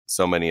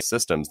so many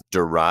systems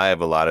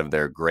derive a lot of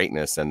their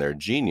greatness and their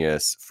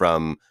genius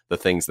from the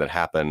things that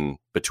happen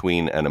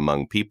between and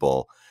among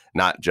people,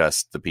 not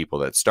just the people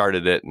that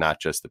started it,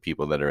 not just the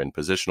people that are in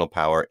positional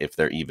power, if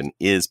there even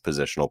is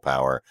positional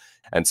power.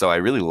 And so I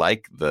really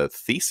like the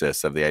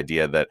thesis of the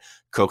idea that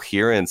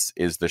coherence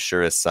is the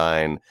surest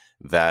sign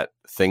that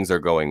things are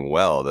going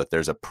well, that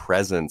there's a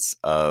presence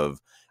of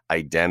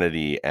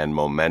identity and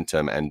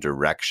momentum and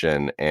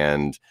direction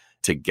and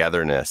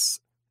togetherness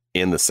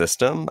in the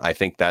system. I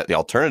think that the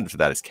alternative to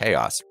that is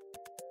chaos.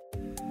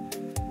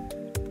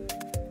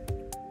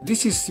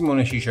 This is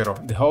Simone Cicero,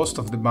 the host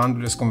of the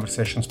Boundaryless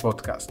Conversations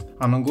podcast,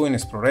 an ongoing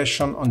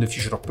exploration on the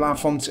future of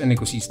platforms and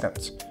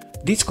ecosystems.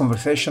 These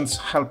conversations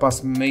help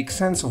us make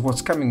sense of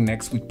what's coming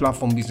next with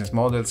platform business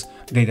models,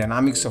 the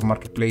dynamics of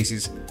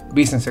marketplaces,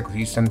 business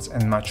ecosystems,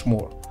 and much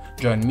more.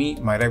 Join me,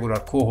 my regular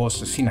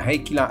co-host Sina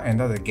Heikkilä, and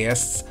other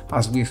guests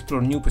as we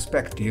explore new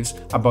perspectives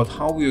about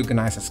how we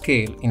organize at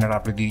scale in a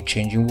rapidly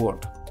changing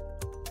world.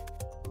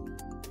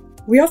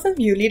 We often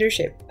view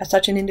leadership as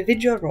such an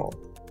individual role,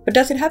 but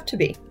does it have to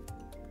be?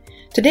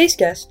 Today's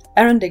guest,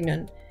 Aaron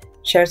Dignan,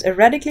 shares a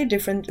radically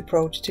different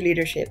approach to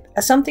leadership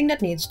as something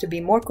that needs to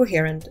be more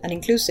coherent and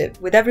inclusive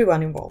with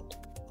everyone involved.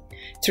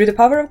 Through the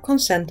power of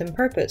consent and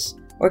purpose,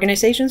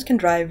 organizations can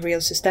drive real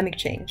systemic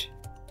change.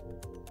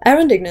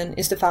 Aaron Dignan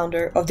is the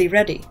founder of The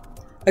Ready,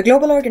 a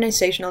global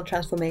organizational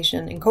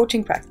transformation and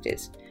coaching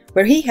practice,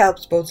 where he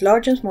helps both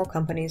large and small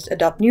companies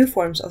adopt new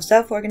forms of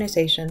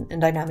self-organization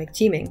and dynamic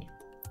teaming.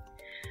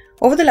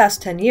 Over the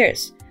last 10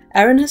 years,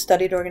 Aaron has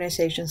studied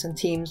organizations and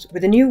teams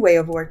with a new way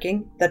of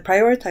working that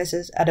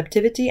prioritizes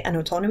adaptivity and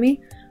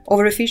autonomy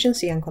over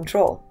efficiency and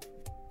control.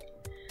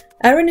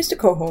 Aaron is the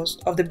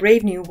co-host of the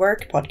Brave New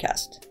Work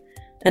podcast,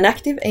 an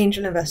active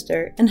angel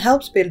investor, and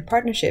helps build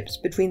partnerships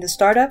between the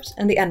startups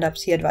and the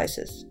end-ups he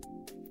advises.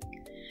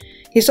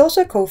 He's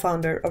also a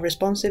co-founder of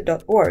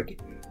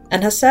Responsive.org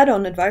and has sat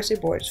on advisory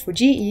boards for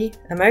GE,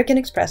 American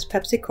Express,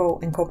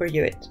 PepsiCo, and Cooper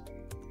Hewitt.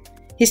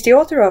 He's the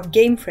author of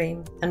Game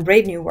Frame and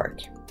Brave New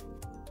Work.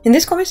 In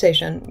this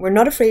conversation, we're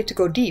not afraid to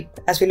go deep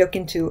as we look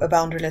into a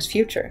boundaryless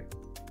future.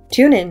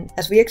 Tune in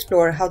as we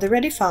explore how The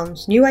Ready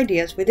founds new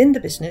ideas within the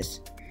business,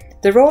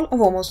 the role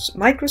of almost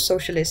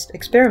micro-socialist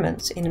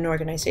experiments in an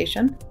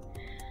organization,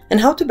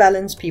 and how to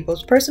balance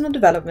people's personal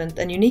development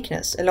and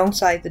uniqueness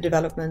alongside the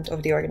development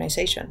of the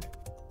organization.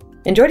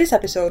 Enjoy this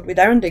episode with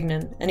Aaron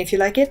Dignan, and if you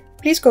like it,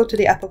 please go to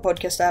the Apple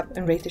Podcast app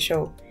and rate the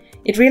show.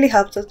 It really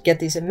helps us get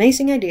these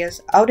amazing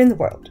ideas out in the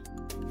world.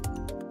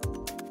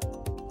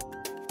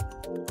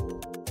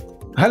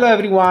 Hello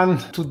everyone,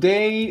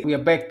 today we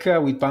are back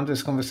with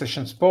Boundaryless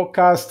Conversations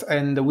podcast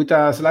and with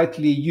a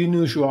slightly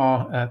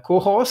unusual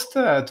co-host.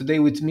 Today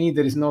with me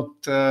there is not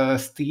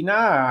Stina,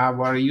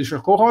 our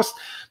usual co-host,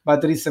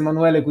 but there is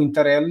Emanuele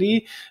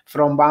Quintarelli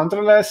from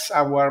Boundaryless,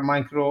 our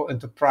micro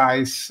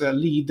enterprise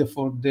lead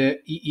for the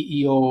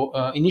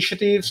EEO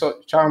initiative.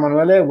 So ciao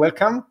Emanuele,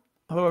 welcome.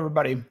 Hello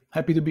everybody,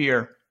 happy to be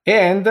here.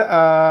 And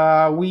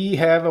we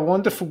have a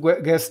wonderful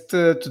guest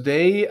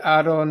today,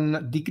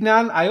 Aaron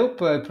Dignan. I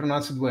hope I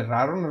pronounced it well,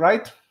 Aaron,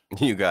 right?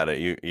 You got it.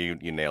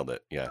 You nailed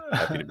it. Yeah,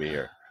 happy to be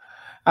here.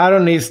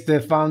 Aaron is the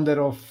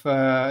founder of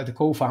the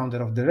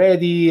co-founder of The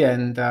Ready,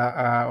 and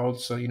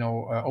also,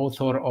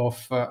 author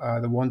of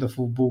the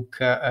wonderful book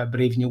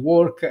Brave New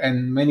Work,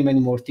 and many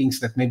more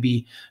things that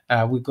maybe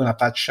we're gonna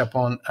touch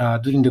upon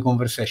during the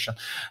conversation.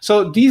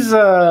 So this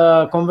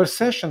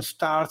conversation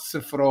starts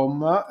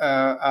from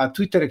a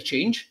Twitter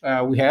exchange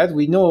we had.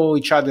 We know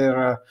each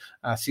other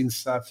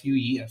since a few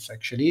years,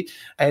 actually.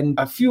 And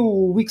a few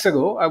weeks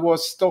ago, I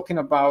was talking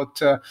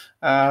about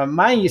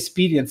my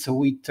experience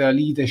with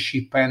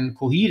leadership and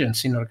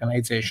coherence in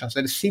organizations.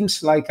 And it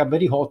seems like a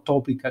very hot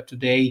topic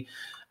today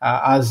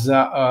as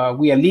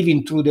we are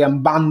living through the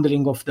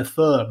unbundling of the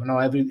firm.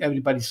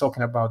 Everybody's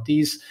talking about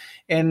this.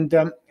 I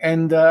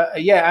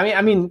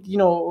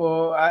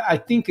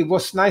think it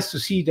was nice to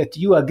see that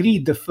you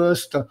agreed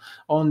first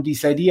on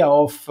this idea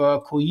of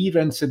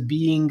coherence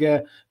being,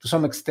 to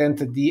some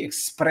extent, the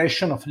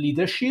expression of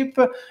leadership,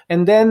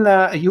 and then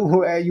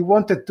you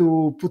wanted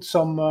to put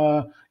some,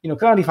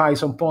 clarify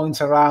some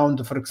points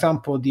around, for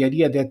example, the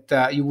idea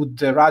that you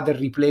would rather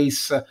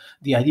replace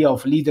the idea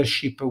of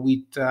leadership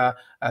with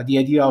the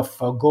idea of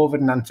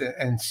governance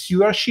and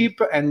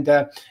stewardship, and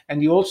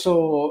you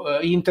also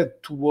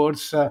hinted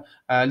towards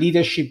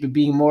leadership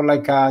being more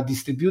like a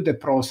distributed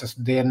process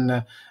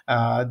than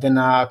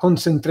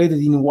concentrated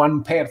in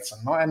one person.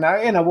 No? And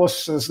I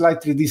was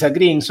slightly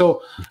disagreeing.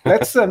 So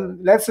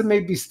let's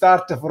maybe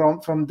start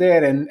from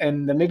there,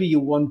 and maybe you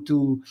want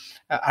to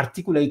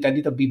articulate a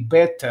little bit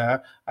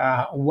better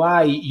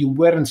why you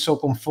weren't so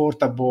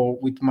comfortable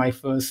with my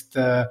first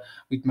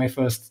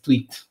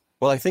tweet.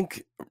 Well, I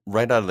think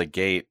right out of the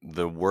gate,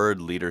 the word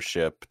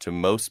leadership to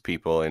most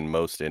people in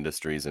most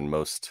industries and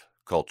most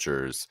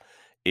cultures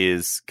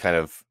is kind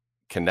of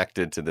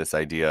connected to this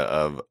idea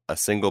of a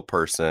single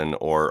person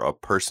or a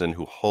person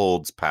who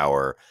holds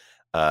power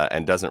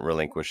and doesn't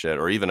relinquish it,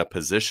 or even a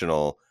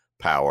positional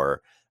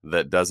power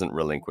that doesn't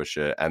relinquish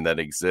it, and that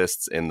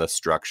exists in the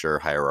structure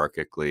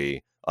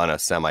hierarchically on a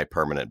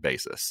semi-permanent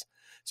basis.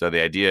 So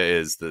the idea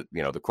is that,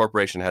 the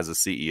corporation has a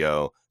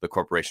CEO, the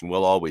corporation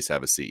will always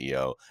have a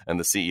CEO, and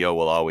the CEO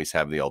will always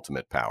have the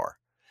ultimate power.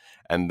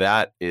 And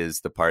that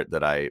is the part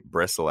that I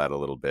bristle at a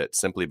little bit,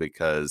 simply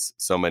because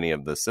so many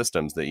of the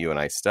systems that you and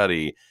I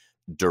study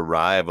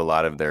derive a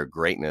lot of their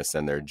greatness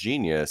and their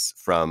genius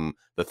from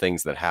the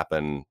things that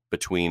happen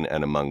between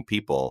and among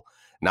people,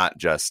 not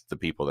just the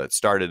people that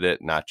started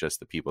it, not just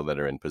the people that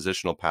are in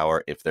positional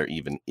power, if there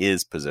even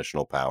is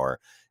positional power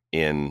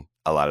in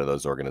a lot of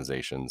those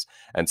organizations.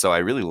 And so I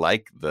really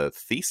like the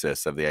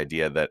thesis of the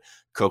idea that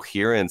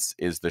coherence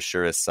is the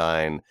surest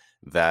sign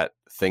that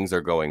things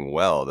are going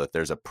well, that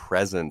there's a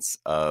presence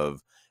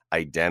of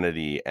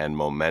identity and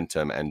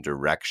momentum and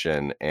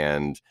direction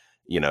and,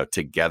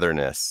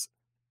 togetherness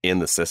in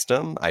the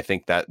system. I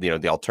think that,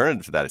 the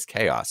alternative to that is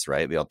chaos,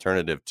 right? The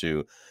alternative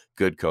to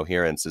good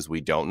coherence is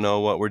we don't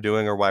know what we're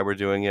doing or why we're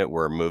doing it.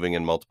 We're moving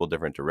in multiple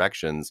different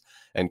directions.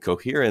 And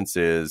coherence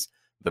is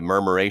the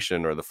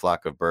murmuration, or the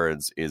flock of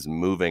birds is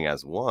moving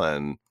as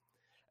one.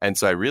 And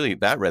so that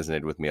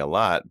resonated with me a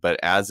lot. But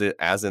as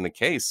in the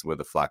case with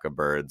a flock of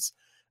birds,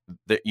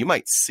 that you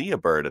might see a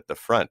bird at the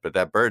front, but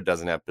that bird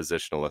doesn't have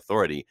positional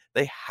authority.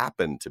 They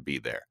happen to be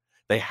there.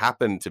 They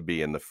happen to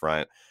be in the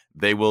front.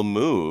 They will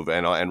move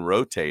and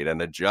rotate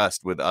and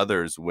adjust with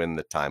others when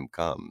the time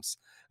comes.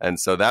 And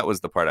so that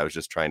was the part I was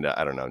just trying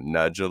to,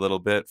 nudge a little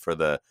bit for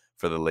the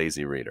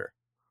lazy reader.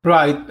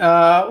 Right.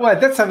 Well,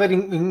 that's a very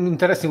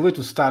interesting way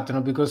to start,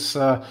 because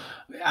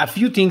a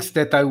few things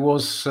that I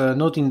was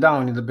noting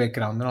down in the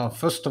background.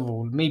 First of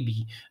all,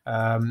 maybe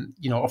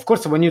of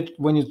course, when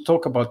you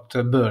talk about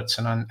birds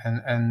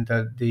and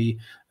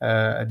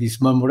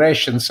these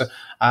murmurations,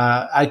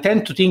 I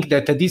tend to think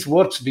that this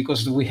works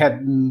because we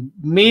had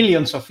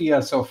millions of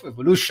years of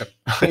evolution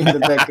in the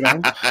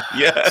background.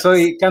 Yes. So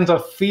it kind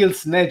of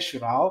feels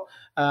natural.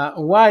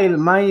 While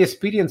my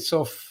experience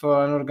of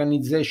an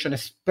organization,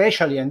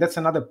 especially, and that's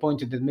another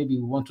point that maybe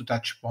we want to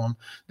touch upon,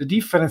 the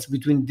difference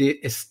between the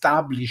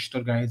established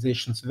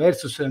organizations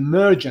versus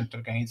emergent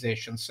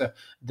organizations,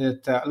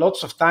 that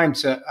lots of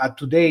times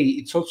today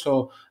it's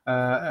also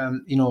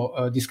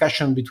a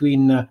discussion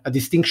between a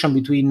distinction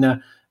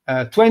between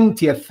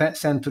 20th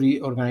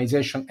century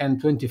organization and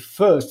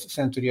 21st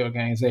century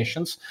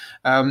organizations.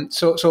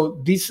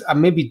 So these are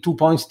maybe 2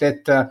 points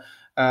that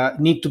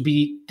need to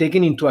be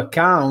taken into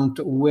account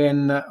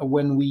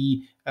when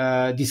we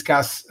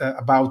discuss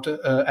about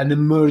an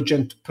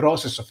emergent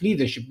process of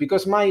leadership.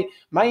 Because my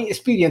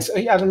experience,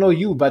 I don't know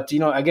you, but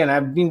again,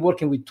 I've been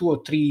working with 2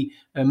 or 3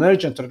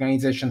 emergent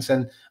organizations,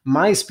 and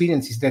my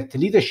experience is that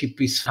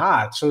leadership is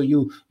hard. So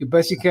you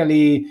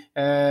basically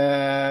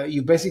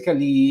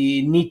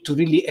need to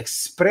really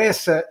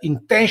express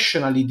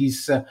intentionally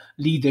this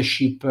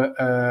leadership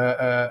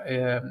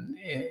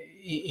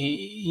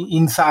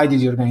inside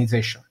the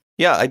organization.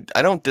 Yeah,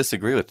 I don't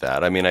disagree with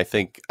that. I mean, I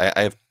think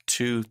I have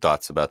 2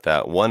 thoughts about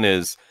that. One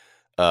is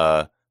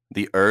the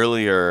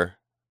earlier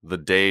the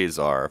days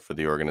are for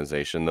the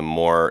organization, the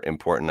more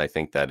important I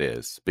think that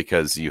is,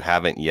 because you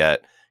haven't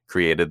yet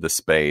created the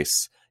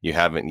space. You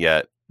haven't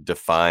yet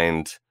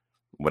defined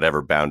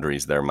whatever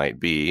boundaries there might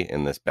be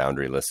in this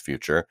boundaryless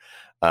future.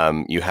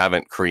 You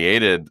haven't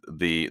created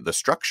the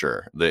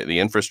structure, the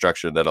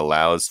infrastructure that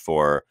allows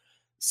for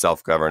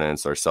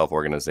self-governance or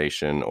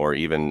self-organization, or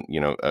even,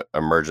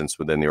 emergence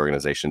within the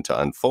organization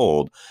to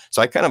unfold.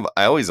 So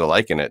I always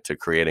liken it to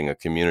creating a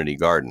community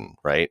garden,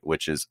 right?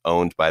 Which is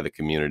owned by the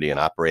community and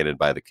operated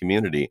by the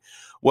community.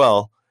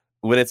 Well,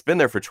 when it's been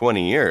there for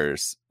 20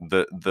 years,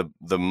 the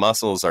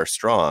muscles are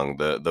strong,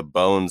 the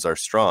bones are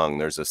strong.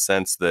 There's a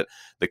sense that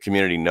the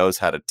community knows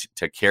how to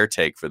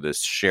caretake for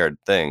this shared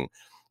thing.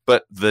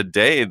 But the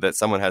day that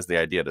someone has the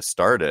idea to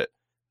start it,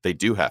 they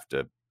do have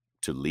to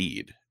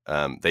lead.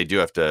 They do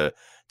have to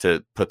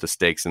put the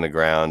stakes in the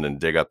ground and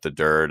dig up the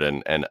dirt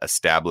and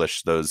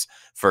establish those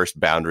first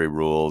boundary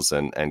rules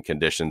and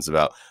conditions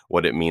about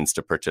what it means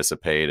to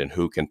participate and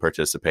who can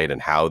participate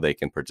and how they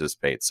can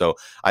participate. So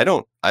I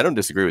don't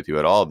disagree with you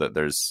at all that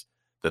there's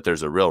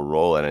a real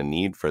role and a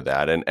need for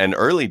that. And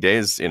early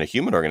days in a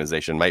human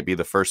organization might be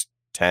the first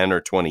 10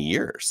 or 20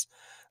 years,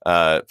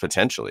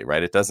 potentially,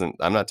 right?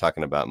 I'm not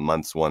talking about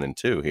months 1 and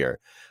 2 here.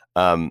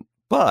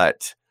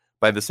 But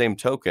by the same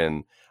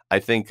token, I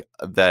think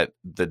that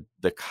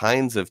the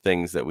kinds of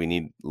things that we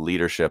need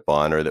leadership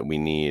on, or that we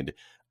need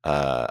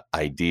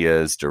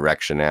ideas,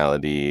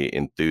 directionality,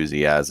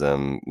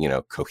 enthusiasm,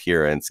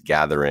 coherence,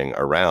 gathering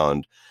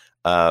around,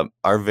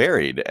 are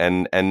varied,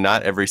 and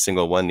not every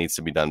single one needs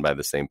to be done by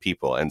the same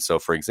people. And so,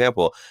 for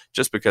example,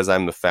 just because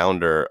I'm the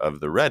founder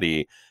of the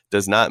Ready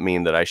does not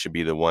mean that I should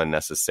be the one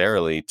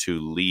necessarily to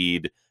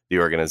lead the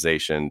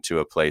organization to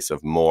a place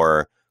of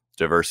more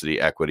diversity,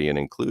 equity, and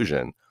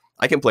inclusion.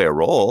 I can play a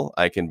role.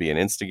 I can be an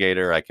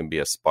instigator. I can be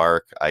a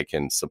spark. I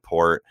can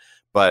support,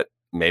 but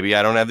maybe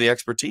I don't have the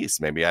expertise.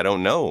 Maybe I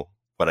don't know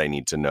what I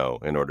need to know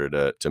in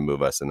order to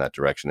move us in that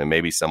direction. And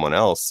maybe someone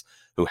else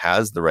who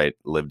has the right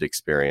lived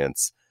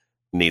experience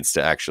needs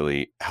to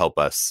actually help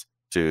us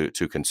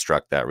to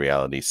construct that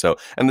reality. So,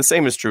 and the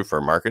same is true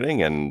for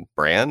marketing and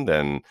brand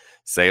and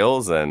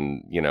sales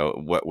and,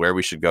 where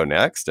we should go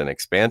next and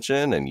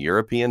expansion and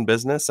European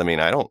business. I mean,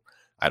 I don't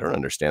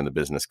understand the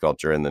business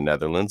culture in the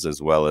Netherlands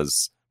as well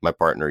as my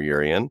partner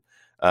Urian.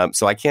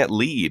 So I can't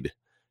lead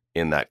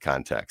in that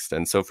context.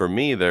 And so for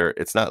me,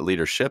 it's not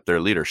leadership, there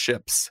are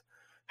leaderships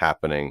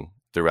happening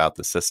throughout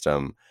the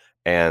system.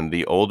 And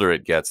the older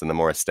it gets and the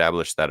more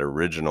established that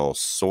original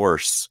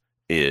source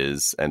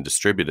is and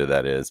distributed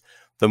that is,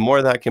 the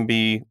more that can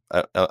be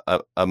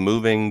a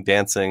moving,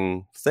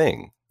 dancing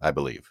thing, I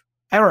believe.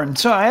 Aaron,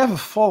 so I have a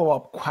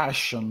follow-up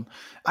question.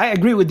 I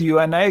agree with you,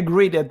 and I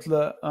agree that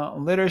the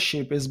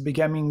leadership is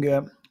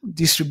becoming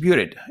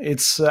distributed.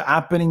 It's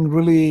happening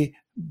really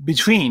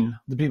between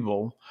the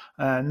people,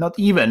 not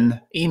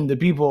even in the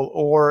people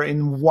or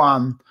in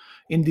one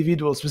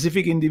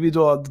specific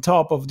individual at the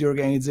top of the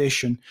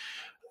organization.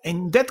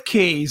 In that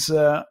case,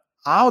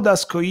 how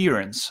does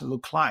coherence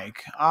look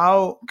like?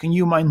 How can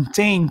you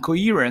maintain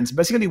coherence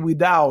basically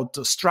without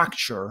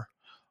structure?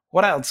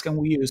 What else can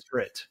we use for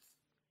it?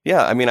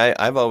 Yeah, I mean,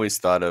 I've always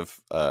thought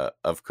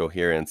of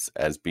coherence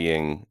as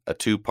being a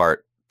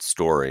two-part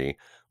story.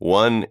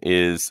 One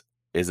is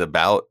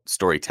about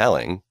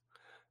storytelling.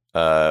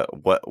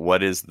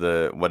 What is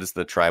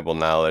the tribal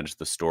knowledge,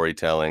 the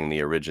storytelling,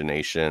 the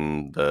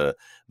origination, the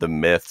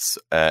myths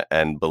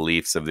and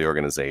beliefs of the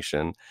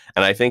organization?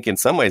 And I think in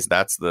some ways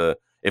that's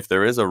if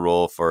there is a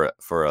role for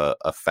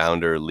a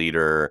founder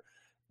leader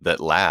that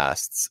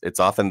lasts, it's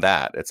often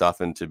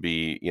to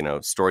be,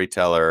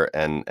 storyteller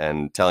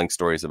and telling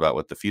stories about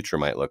what the future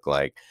might look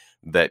like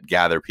that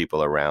gather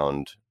people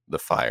around the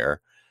fire.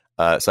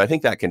 So I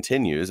think that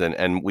continues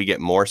and we get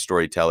more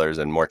storytellers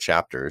and more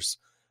chapters.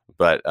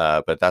 But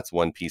that's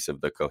one piece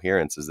of the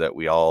coherence, is that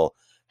we all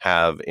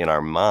have in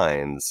our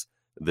minds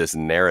this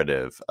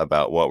narrative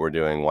about what we're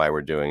doing, why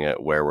we're doing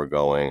it, where we're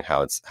going,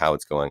 how it's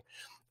going.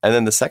 And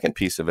then the second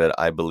piece of it,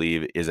 I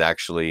believe, is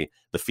actually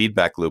the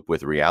feedback loop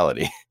with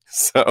reality.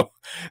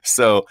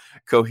 So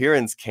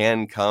coherence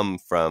can come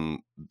from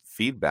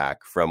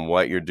feedback from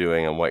what you're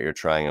doing and what you're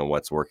trying and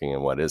what's working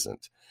and what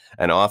isn't.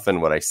 And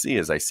often what I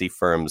see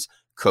firms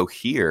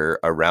cohere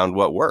around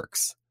what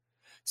works.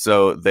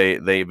 So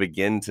they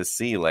begin to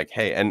see like,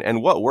 hey,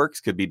 and what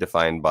works could be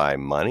defined by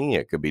money.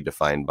 It could be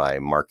defined by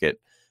market,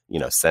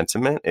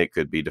 sentiment. It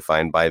could be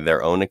defined by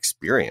their own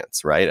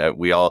experience, right?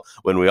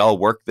 When we all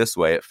work this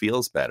way, it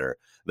feels better.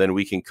 Then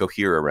we can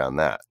cohere around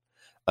that.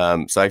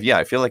 So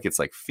I feel like it's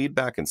like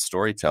feedback and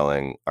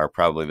storytelling are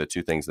probably the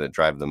two things that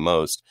drive the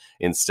most,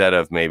 instead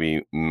of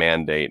maybe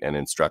mandate and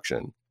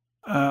instruction.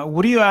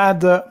 Would you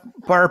add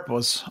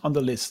purpose on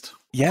the list?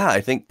 Yeah,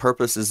 I think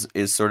purpose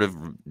is sort of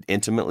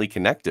intimately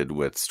connected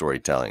with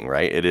storytelling,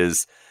 right? It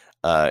is,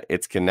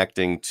 it's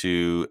connecting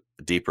to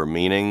deeper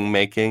meaning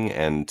making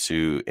and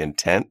to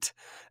intent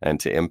and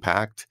to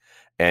impact.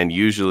 And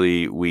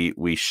usually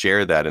we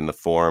share that in the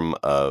form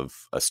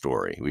of a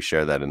story. We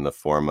share that in the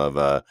form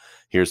of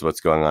here's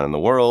what's going on in the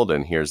world,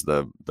 and here's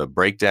the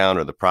breakdown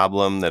or the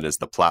problem that is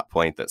the plot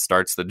point that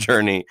starts the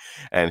journey,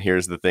 and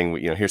here's the thing,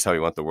 here's how we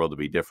want the world to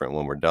be different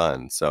when we're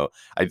done. So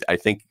I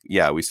think,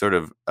 we sort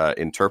of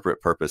interpret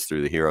purpose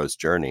through the hero's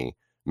journey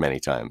many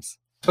times.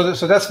 So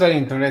that's very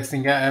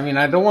interesting. I mean,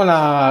 I don't want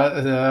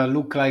to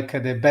look like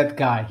the bad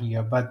guy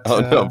here, but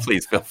no,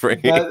 please feel free.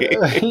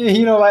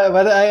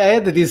 But I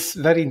had this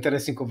very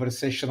interesting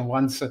conversation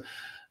once,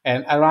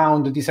 and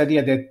around this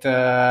idea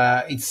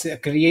that it's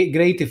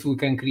great if we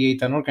can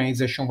create an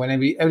organization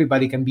when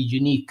everybody can be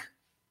unique.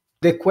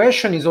 The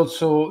question is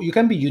also, you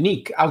can be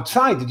unique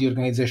outside the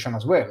organization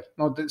as well.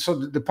 So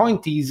the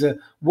point is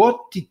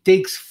what it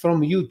takes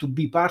from you to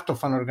be part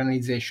of an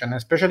organization,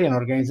 especially an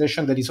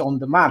organization that is on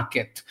the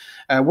market.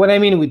 What I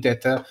mean with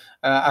that,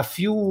 a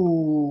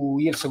few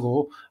years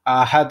ago,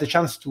 I had the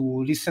chance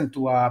to listen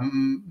to a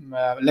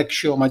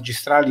lectio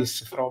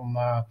magistralis from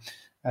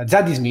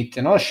Zadie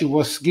Smith. She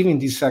was giving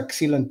this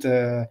excellent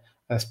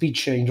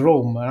speech in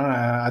Rome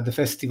at the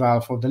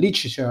Festival for the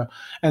Literature,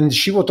 and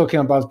she was talking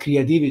about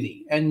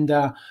creativity, and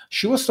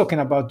she was talking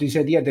about this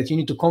idea that you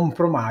need to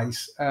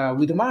compromise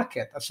with the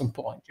market at some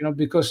point,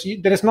 because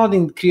there is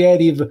nothing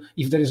creative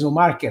if there is no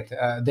market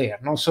there.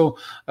 So,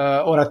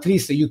 or at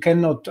least you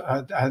cannot,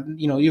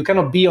 you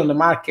cannot be on the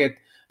market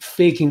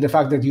faking the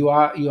fact that you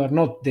are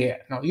not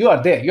there. No, you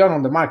are there. You are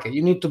on the market.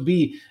 You need to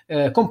be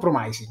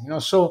compromising.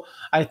 So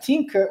I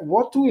think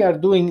what we are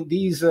doing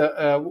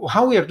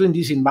how we are doing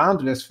this in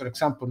Boundaryless, for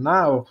example,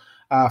 now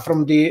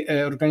from the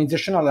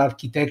organizational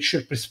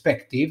architecture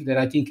perspective, that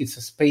I think it's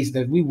a space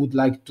that we would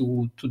like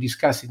to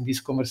discuss in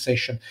this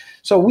conversation.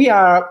 So we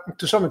are,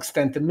 to some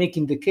extent,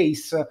 making the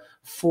case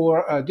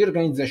for the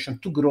organization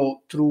to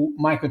grow through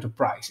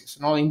microenterprises.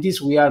 In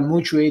this, we are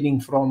mutuating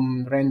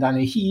from Rand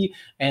and He,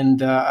 and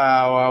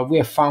we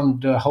have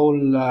found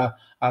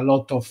a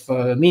lot of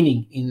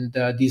meaning in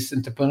this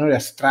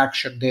entrepreneurial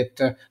structure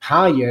that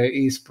Hire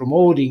is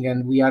promoting,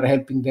 and we are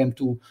helping them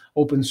to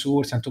open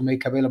source and to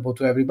make available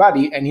to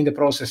everybody, and in the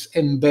process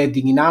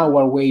embedding in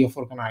our way of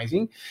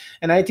organizing.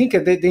 And I think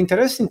that the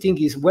interesting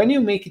thing is when you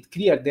make it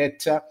clear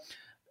that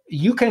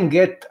you can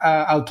get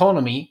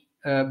autonomy,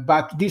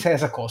 but this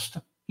has a cost.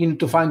 You need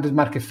to find the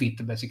market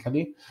fit,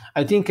 basically.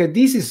 I think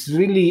this is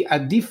really a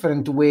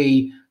different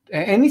way,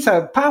 and it's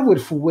a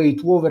powerful way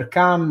to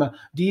overcome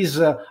this,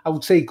 I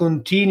would say,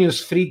 continuous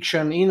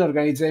friction in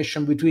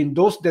organization between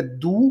those that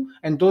do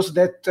and those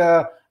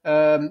that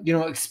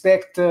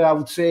expect, I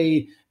would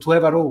say, to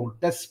have a role.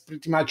 That's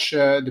pretty much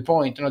the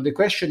point. The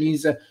question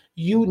is,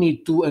 you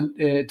need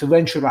to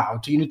venture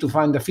out. You need to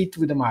find a fit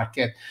with the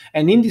market,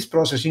 and in this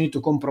process, you need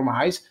to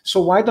compromise.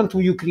 So why don't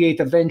you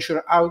create a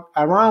venture out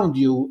around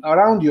you,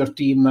 around your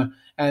team,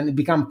 and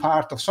become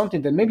part of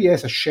something that maybe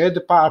has a shared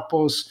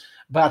purpose?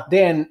 But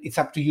then it's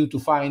up to you to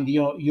find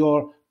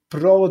your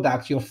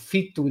product, your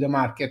fit with the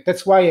market.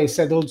 That's why I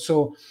said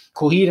also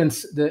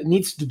coherence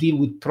needs to deal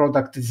with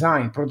product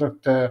design,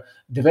 product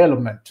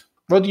development.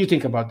 What do you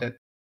think about that?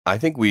 I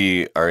think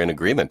we are in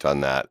agreement on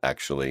that,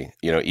 actually.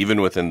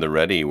 Even within the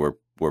Ready,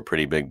 we're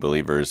pretty big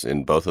believers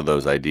in both of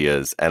those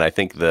ideas. And I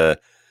think the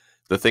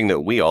thing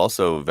that we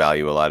also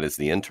value a lot is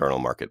the internal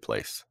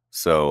marketplace.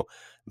 So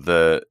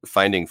the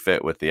finding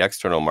fit with the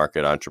external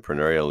market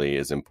entrepreneurially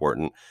is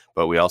important,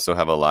 but we also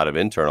have a lot of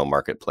internal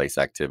marketplace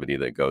activity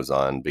that goes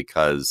on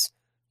because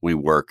we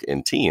work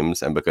in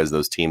teams, and because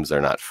those teams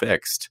are not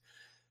fixed,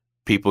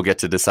 people get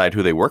to decide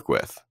who they work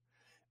with.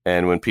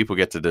 And when people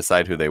get to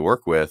decide who they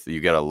work with, you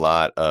get a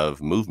lot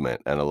of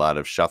movement and a lot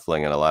of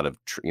shuffling and a lot of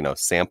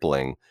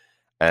sampling.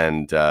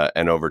 And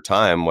over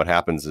time, what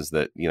happens is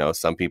that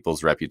some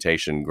people's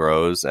reputation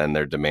grows and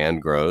their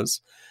demand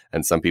grows,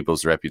 and some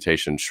people's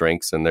reputation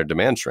shrinks and their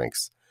demand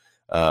shrinks.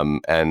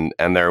 And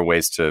there are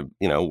ways to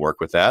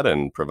work with that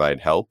and provide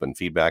help and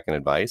feedback and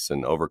advice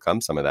and overcome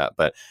some of that.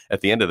 But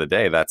at the end of the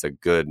day, that's a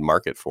good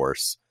market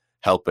force,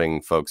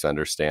 helping folks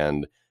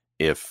understand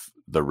if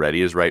the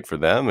Ready is right for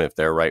them, if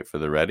they're right for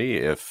the Ready,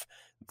 if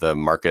the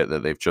market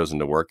that they've chosen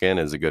to work in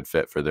is a good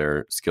fit for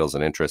their skills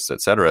and interests,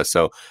 et cetera.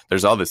 So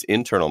there's all this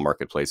internal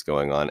marketplace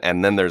going on.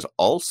 And then there's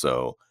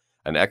also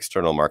an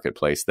external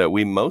marketplace that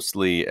we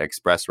mostly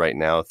express right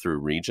now through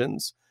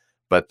regions,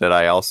 but that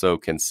I also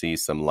can see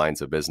some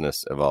lines of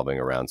business evolving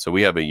around. So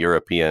we have a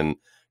European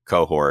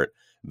cohort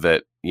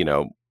that,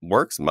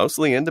 works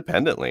mostly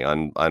independently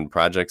on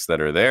projects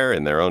that are there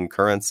in their own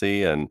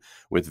currency and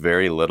with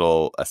very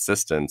little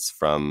assistance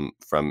from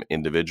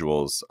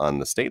individuals on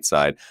the state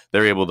side.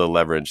 They're able to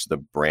leverage the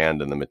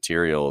brand and the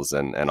materials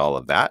and all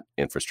of that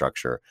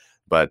infrastructure,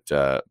 but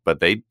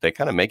they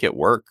kind of make it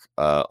work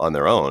on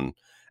their own.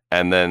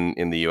 And then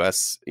in the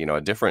U.S., a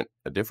different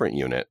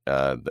unit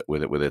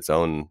with its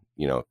own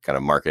kind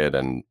of market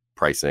and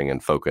pricing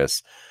and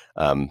focus.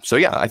 So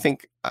yeah, I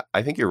think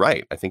you're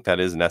right. I think that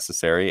is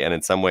necessary, and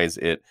in some ways,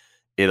 it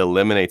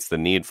eliminates the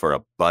need for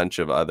a bunch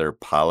of other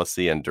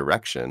policy and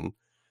direction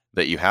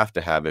that you have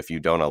to have if you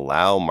don't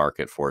allow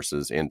market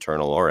forces,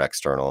 internal or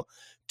external,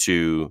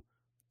 to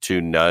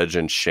nudge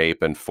and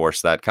shape and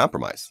force that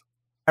compromise.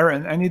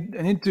 Aaron, I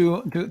need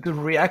to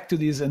react to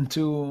this and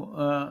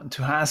to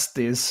ask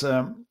this.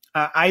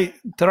 I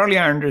thoroughly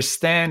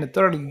understand,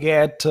 thoroughly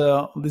get,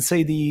 let's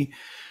say, the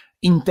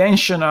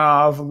intention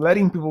of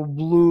letting people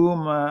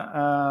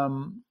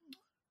bloom,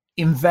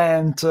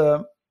 invent,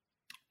 have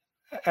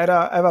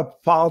a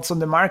pulse on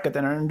the market,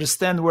 and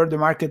understand where the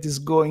market is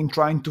going,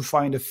 trying to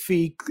find a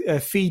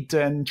fit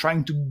and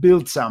trying to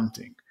build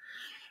something.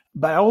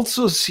 But I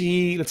also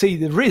see, let's say,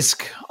 the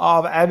risk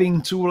of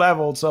having two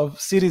levels of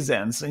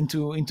citizens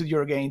into the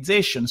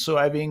organization. So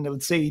having,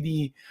 let's say,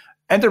 the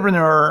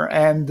entrepreneur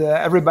and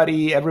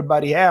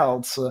everybody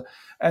else.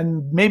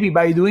 And maybe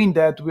by doing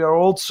that, we are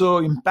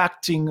also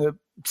impacting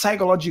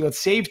psychological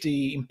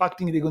safety,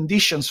 impacting the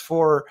conditions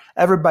for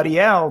everybody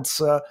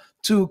else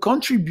to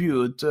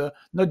contribute,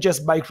 not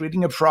just by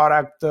creating a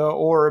product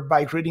or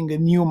by creating a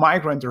new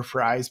micro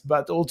enterprise,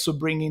 but also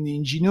bringing the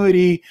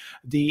ingenuity,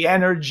 the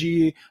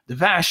energy, the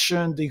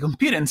passion, the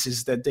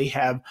competencies that they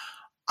have.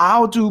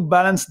 How to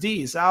balance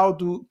this, how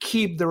to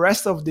keep the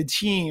rest of the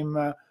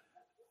team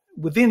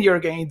within the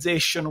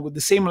organization with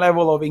the same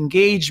level of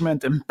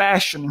engagement and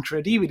passion and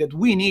creativity that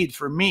we need,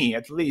 for me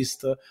at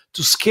least,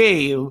 to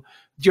scale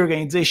the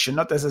organization,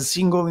 not as a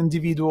single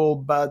individual,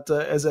 but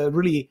as a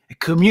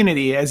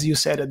community, as you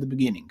said at the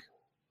beginning?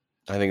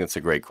 I think that's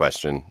a great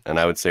question. And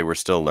I would say we're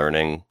still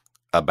learning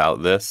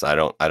about this. I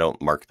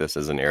don't mark this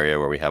as an area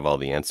where we have all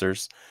the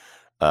answers.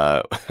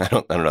 I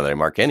don't know that I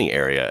mark any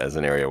area as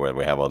an area where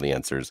we have all the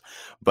answers.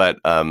 But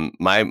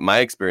my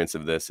experience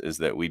of this is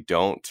that we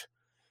don't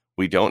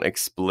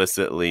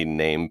explicitly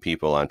name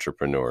people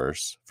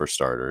entrepreneurs, for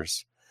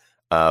starters,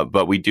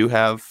 but we do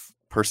have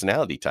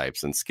personality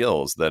types and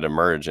skills that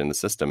emerge in the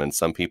system. And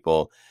some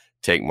people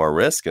take more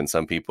risk, and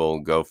some people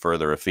go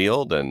further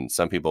afield, and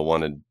some people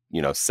want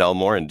to, sell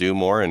more and do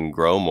more and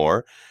grow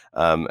more.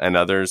 And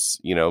others,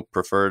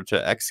 prefer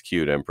to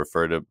execute and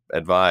prefer to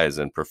advise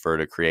and prefer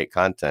to create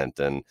content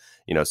and,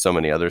 so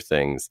many other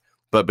things.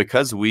 But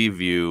because we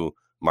view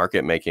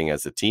market making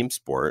as a team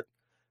sport,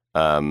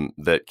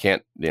 that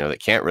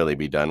can't really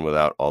be done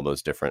without all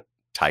those different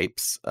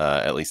types,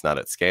 at least not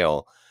at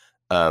scale.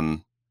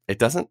 It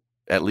doesn't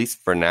at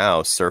least for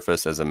now,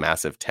 surface as a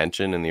massive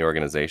tension in the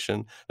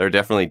organization. There are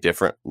definitely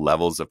different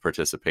levels of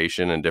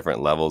participation and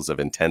different levels of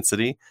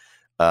intensity.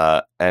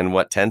 And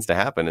what tends to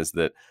happen is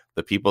that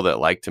the people that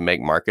like to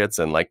make markets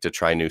and like to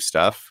try new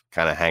stuff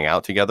kind of hang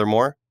out together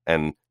more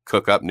and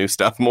cook up new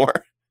stuff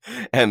more.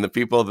 And the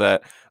people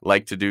that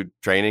like to do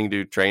training,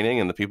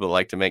 and the people that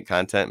like to make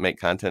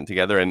content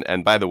together.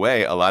 And by the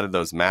way, a lot of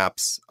those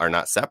maps are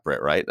not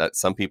separate, right? That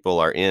some people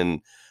are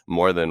in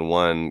more than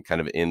one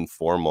kind of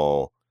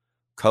informal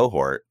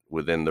cohort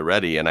within the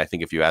Ready. And I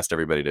think if you asked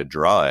everybody to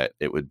draw it,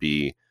 it would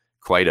be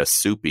quite a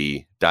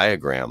soupy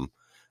diagram.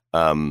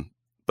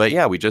 But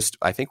yeah,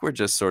 I think we're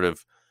just sort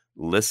of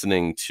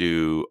listening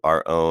to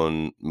our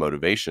own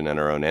motivation and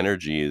our own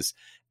energies,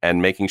 and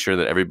making sure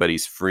that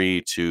everybody's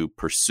free to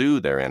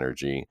pursue their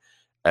energy,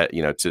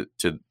 to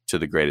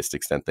the greatest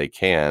extent they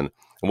can.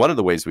 And one of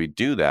the ways we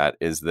do that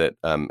is that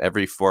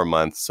every 4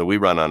 months, so we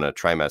run on a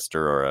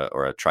trimester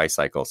or a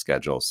tricycle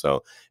schedule.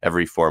 So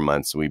every 4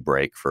 months we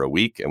break for a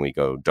week and we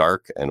go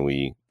dark and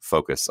we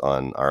focus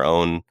on our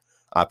own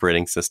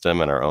operating system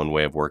and our own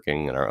way of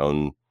working and our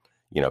own,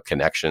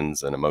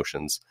 connections and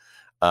emotions.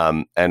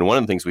 And one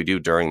of the things we do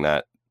during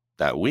that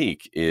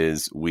week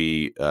is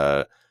we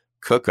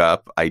cook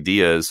up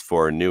ideas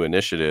for new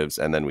initiatives,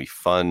 and then we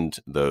fund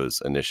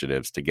those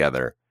initiatives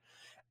together.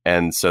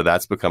 And so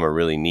that's become a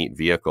really neat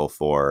vehicle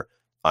for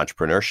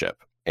entrepreneurship,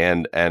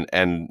 and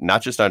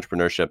not just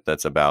entrepreneurship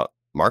that's about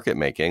market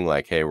making,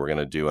 like, hey, we're going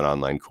to do an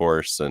online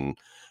course and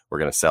we're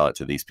going to sell it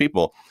to these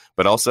people,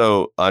 but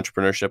also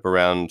entrepreneurship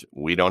around,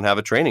 we don't have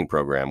a training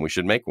program, we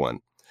should make one.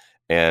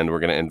 And we're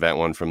going to invent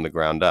one from the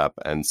ground up.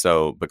 And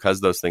so because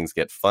those things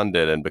get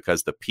funded, and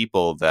because the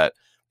people that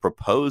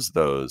propose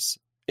those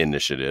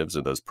initiatives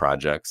or those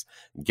projects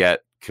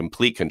get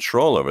complete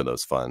control over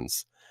those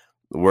funds,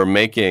 we're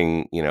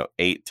making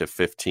 8 to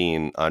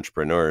 15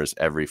 entrepreneurs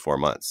every 4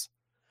 months.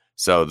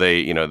 So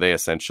they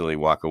essentially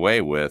walk away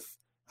with,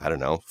 I don't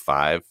know,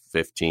 $5,000,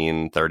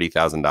 $15,000,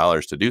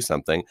 $30,000 to do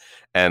something,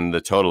 and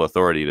the total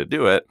authority to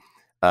do it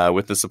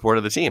with the support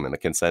of the team and the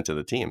consent of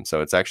the team.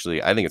 So it's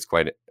actually, I think it's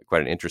quite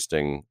an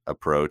interesting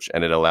approach,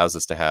 and it allows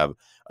us to have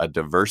a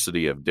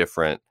diversity of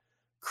different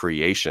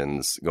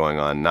creations going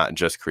on, not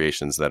just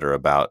creations that are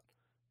about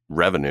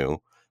revenue,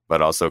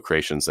 but also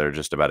creations that are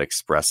just about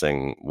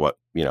expressing what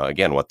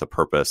the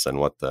purpose and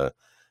what the,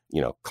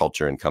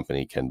 culture and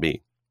company can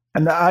be.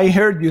 And I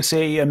heard you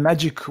say a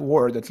magic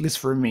word, at least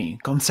for me,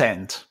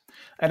 consent.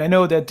 And I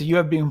know that you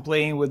have been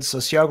playing with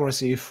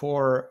sociocracy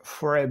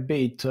for a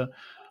bit.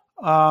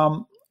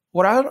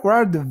 What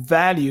are the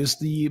values,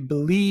 the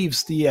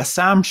beliefs, the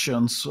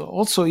assumptions,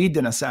 also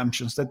hidden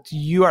assumptions that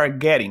you are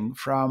getting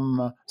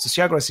from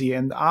sociocracy,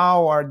 and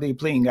how are they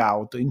playing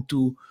out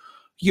into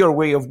your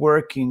way of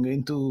working,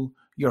 into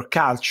your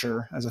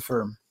culture as a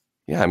firm?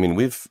 Yeah, I mean,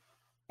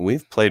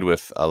 we've played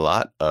with a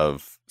lot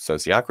of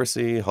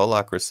sociocracy,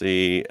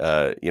 holacracy,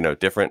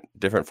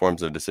 different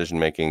forms of decision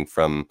making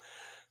from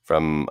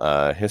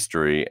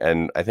history,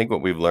 and I think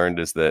what we've learned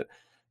is that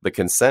the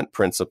consent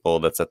principle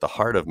that's at the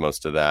heart of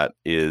most of that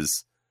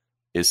is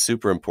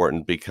super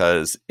important,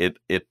 because it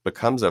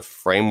becomes a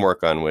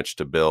framework on which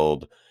to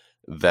build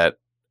that,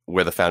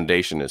 where the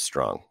foundation is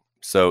strong.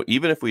 So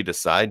even if we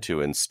decide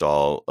to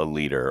install a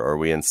leader, or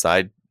we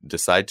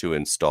decide to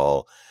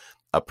install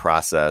a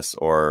process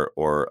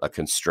or a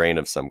constraint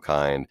of some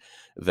kind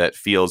that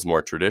feels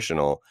more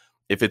traditional,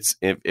 if it's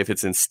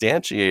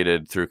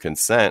instantiated through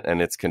consent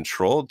and it's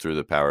controlled through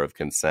the power of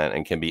consent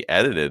and can be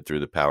edited through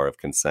the power of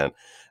consent,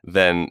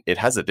 then it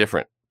has a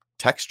different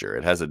texture.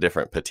 It has a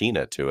different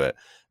patina to it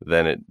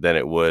than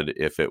it would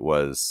if it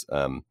was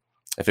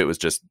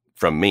just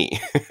from me.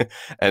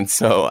 And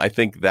so I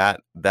think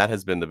that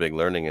has been the big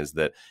learning, is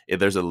that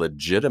there's a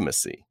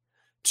legitimacy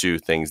to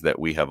things that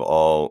we have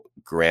all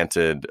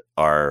granted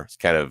our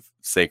kind of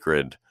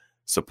sacred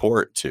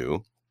support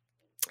to.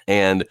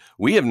 And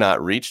we have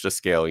not reached a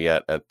scale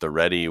yet at the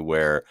Ready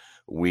where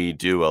we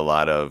do a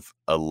lot of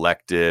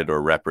elected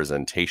or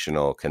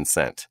representational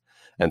consent.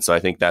 And so I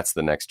think that's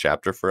the next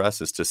chapter for us,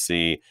 is to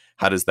see,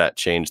 how does that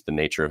change the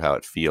nature of how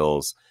it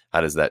feels? How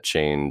does that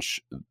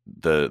change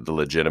the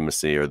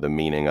legitimacy or the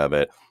meaning of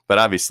it? But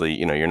obviously,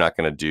 you're not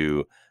going to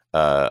do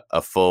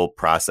a full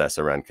process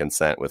around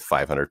consent with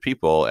 500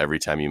 people every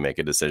time you make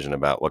a decision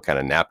about what kind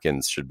of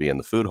napkins should be in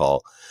the food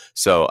hall.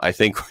 So I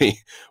think we're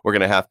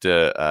going to have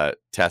to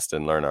test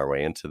and learn our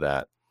way into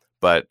that.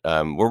 But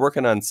we're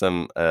working on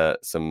some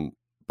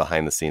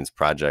behind the scenes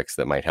projects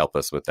that might help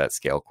us with that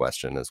scale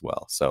question as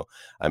well. So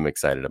I'm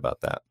excited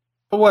about that.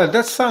 Well,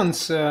 that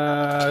sounds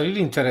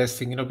really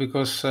interesting,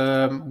 because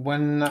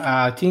when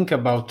I think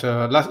about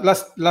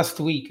last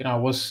week, I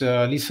was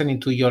listening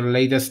to your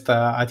latest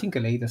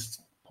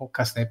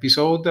podcast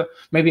episode.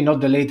 Maybe not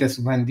the latest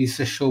when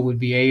this show will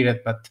be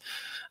aired, but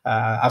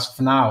as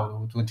of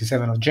now,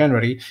 27th of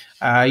January,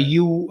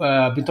 you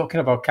been talking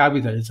about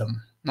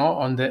capitalism, no,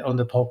 on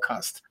the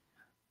podcast.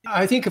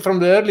 I think from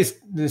the early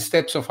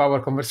steps of our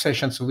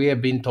conversations, we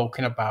have been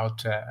talking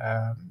about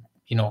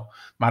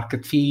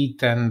market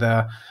fit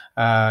and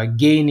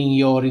gaining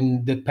your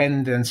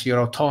independence,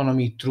 your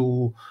autonomy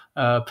through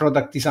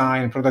product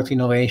design, product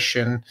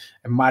innovation,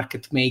 and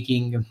market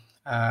making,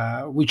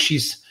 which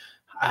is,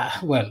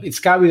 it's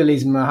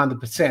capitalism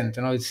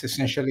 100%. It's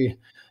essentially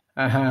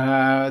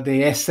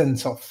the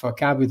essence of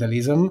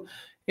capitalism.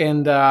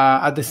 And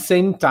at the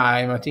same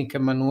time, I think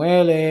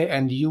Emanuele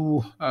and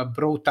you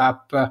brought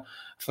up,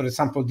 for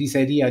example, this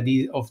idea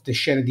of the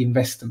shared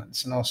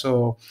investments.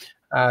 So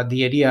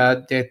the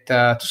idea that,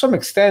 to some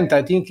extent,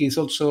 I think is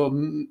also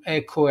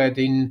echoed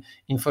in,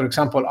 for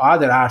example,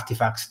 other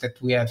artifacts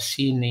that we have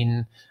seen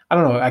in. I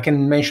don't know. I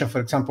can mention,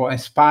 for example, a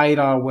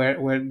Spiral,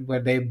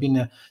 where they've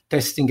been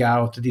testing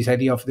out this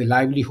idea of the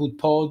livelihood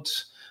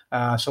pods.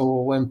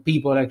 So when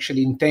people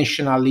actually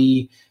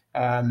intentionally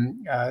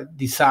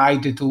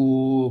decide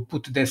to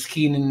put their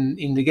skin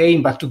in the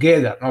game, but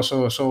together.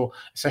 So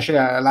essentially,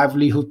 a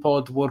livelihood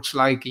pod works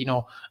like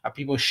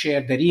people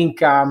share their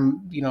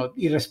income,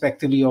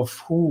 irrespectively of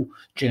who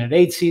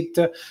generates it.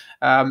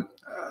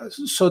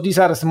 So these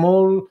are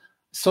small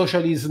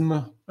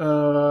socialism.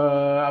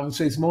 I would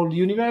say small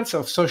universe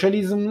of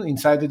socialism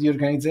inside the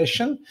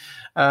organization,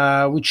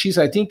 which is,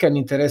 I think, an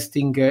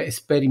interesting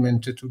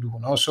experiment to do.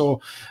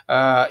 So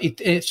so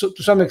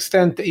to some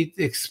extent it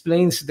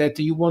explains that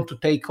you want to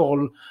take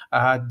all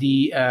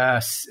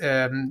the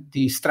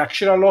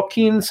structural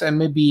lock-ins and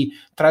maybe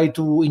try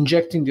to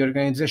inject in the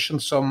organization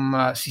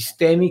some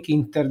systemic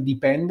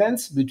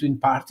interdependence between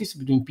parties,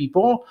 between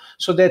people,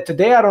 so that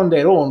they are on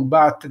their own,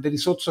 but there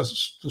is also,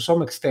 to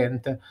some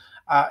extent,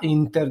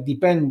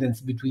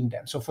 interdependence between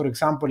them. So, for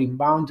example, in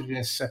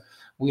Boundaryless,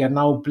 we are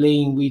now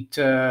playing with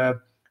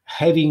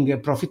having a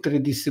profit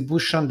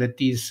redistribution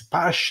that is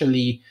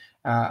partially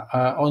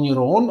on your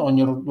own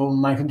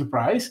micro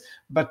enterprise,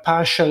 but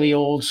partially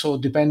also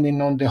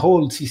depending on the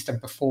whole system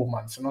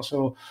performance.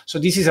 So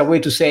this is a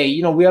way to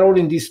say, we are all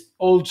in this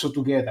also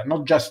together,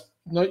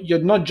 you're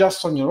not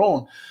just on your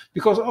own,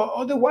 because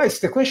otherwise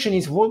the question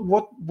is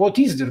what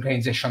is the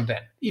organization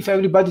then? If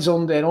everybody's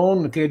on their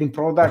own creating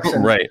products,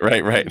 and, right.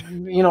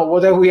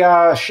 Whether we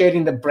are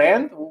sharing the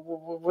brand,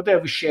 what are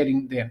we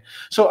sharing then?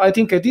 So I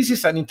think this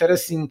is an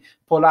interesting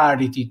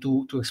polarity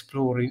to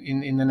explore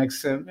in the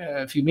next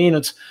few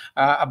minutes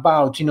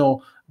about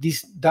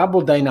this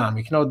double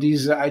dynamic.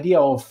 This idea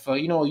of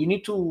you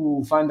need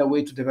to find a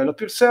way to develop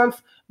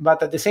yourself,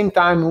 but at the same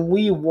time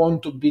we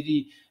want to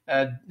be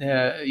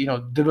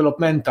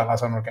developmental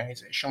as an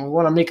organization. We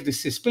want to make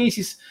these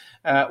spaces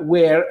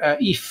where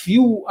if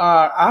you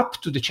are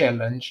up to the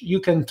challenge, you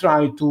can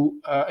try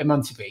to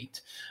emancipate.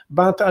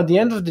 But at the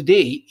end of the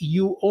day,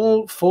 you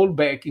all fall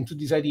back into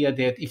this idea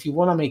that if you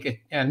want to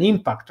make an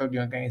impact on the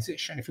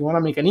organization, if you want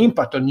to make an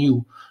impact on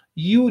you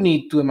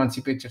need to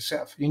emancipate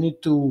yourself. You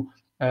need to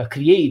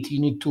create. You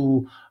need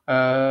to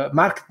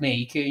market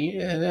make,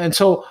 and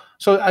so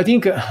I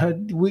think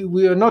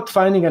we are not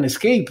finding an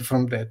escape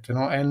from that,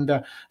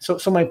 And so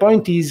my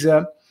point is,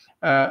 and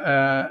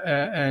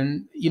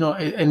and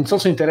it's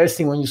also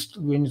interesting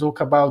when you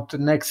talk about the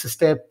next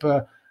step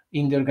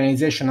in the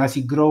organization as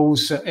it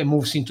grows and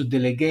moves into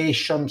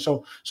delegation.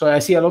 So I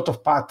see a lot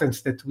of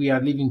patterns that we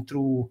are living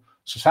through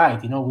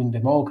society, with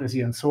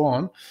democracy and so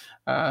on.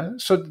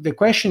 So the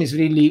question is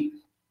really,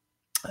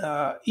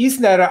 is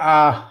there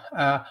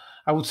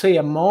I would say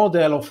a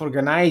model of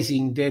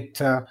organizing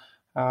that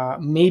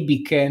maybe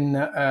can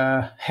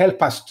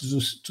help us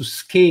to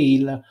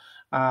scale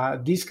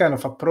this kind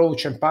of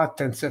approach and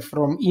patterns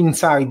from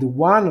inside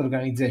one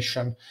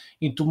organization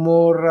into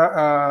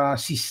more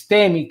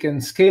systemic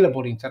and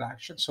scalable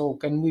interaction. So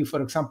can we,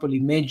 for example,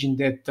 imagine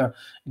that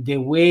the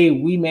way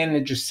we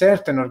manage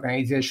certain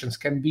organizations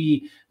can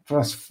be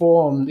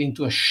transformed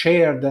into a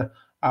shared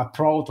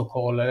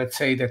protocol, let's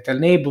say, that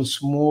enables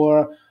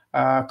more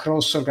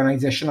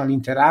cross-organizational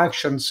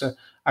interactions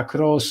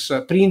across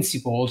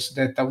principles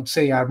that I would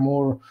say are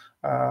more,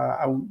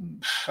 I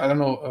don't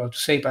know to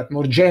say, but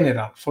more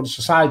general for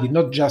society,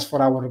 not just for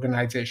our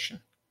organization.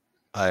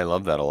 I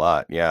love that a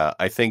lot. Yeah,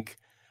 I think,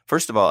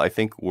 first of all,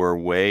 we're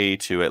way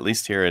too, at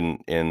least here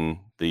in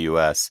the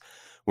US,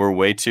 we're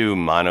way too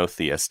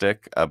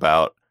monotheistic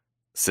about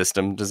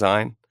system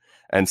design.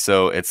 And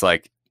so it's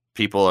like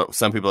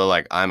some people are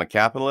like, I'm a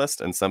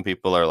capitalist, and some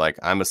people are like,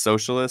 I'm a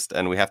socialist,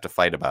 and we have to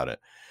fight about it.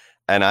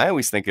 And I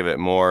always think of it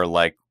more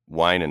like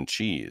wine and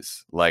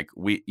cheese. Like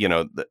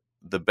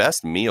the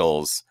best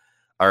meals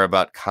are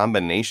about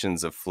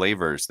combinations of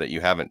flavors that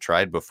you haven't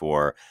tried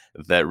before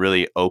that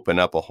really open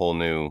up a whole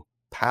new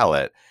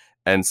palate.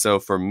 And so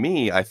for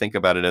me, I think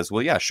about it as,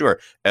 well, yeah, sure.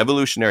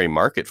 Evolutionary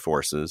market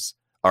forces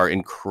are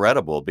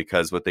incredible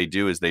because what they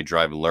do is they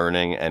drive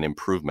learning and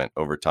improvement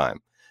over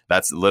time.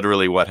 That's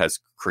literally what has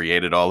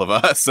created all of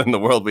us and the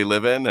world we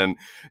live in. And,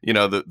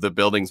 the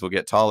buildings will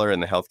get taller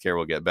and the healthcare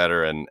will get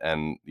better. And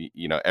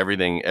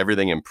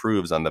everything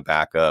improves on the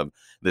back of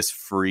this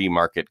free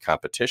market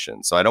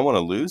competition. So I don't want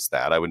to lose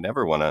that. I would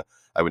never want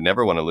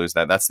to lose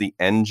that. That's the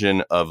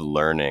engine of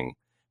learning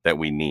that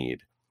we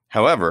need.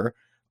 However,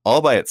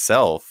 all by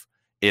itself,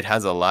 it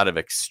has a lot of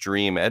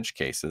extreme edge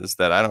cases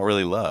that I don't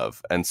really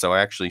love. And so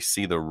I actually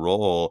see the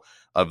role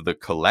of the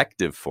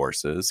collective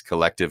forces,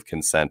 collective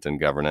consent and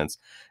governance,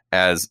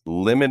 as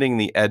limiting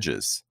the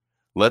edges.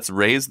 Let's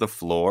raise the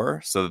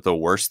floor so that the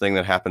worst thing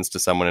that happens to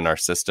someone in our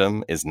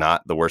system is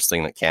not the worst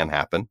thing that can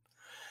happen.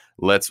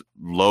 Let's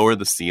lower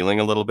the ceiling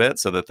a little bit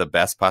so that the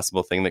best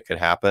possible thing that could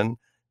happen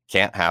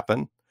can't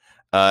happen.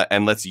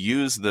 And let's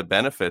use the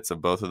benefits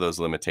of both of those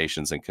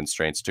limitations and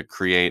constraints to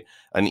create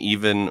an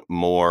even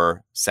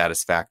more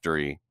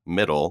satisfactory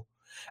middle,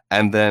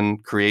 and then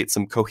create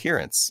some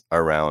coherence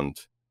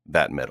around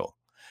that middle.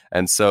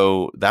 And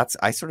so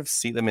I sort of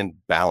see them in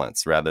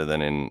balance rather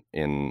than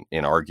in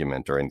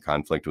argument or in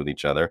conflict with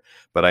each other.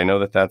 But I know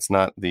that that's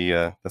not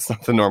the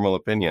normal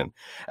opinion.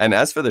 And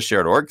as for the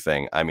shared org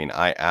thing, I mean,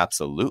 I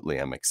absolutely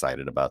am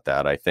excited about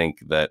that. I think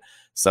that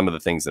some of the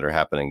things that are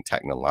happening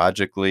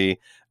technologically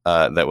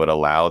that would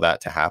allow that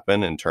to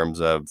happen in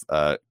terms of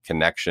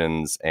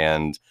connections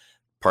and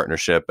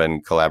partnership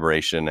and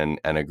collaboration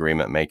and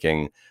agreement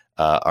making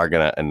are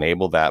going to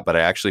enable that. But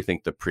I actually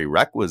think the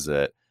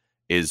prerequisite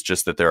is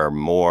just that there are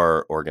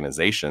more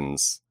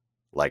organizations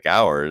like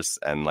ours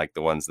and like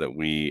the ones that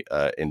we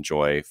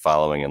enjoy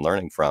following and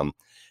learning from.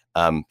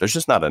 There's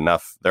just not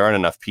enough. There aren't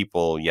enough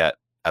people yet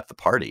at the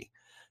party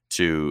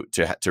to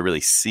really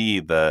see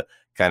the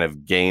kind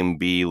of game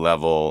B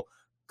level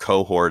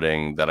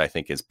cohorting that I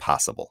think is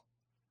possible.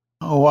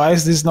 Why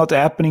is this not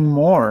happening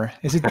more?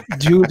 Is it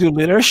due to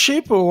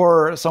leadership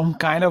or some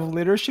kind of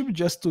leadership,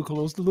 just to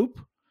close the loop?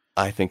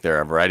 I think there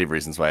are a variety of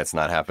reasons why it's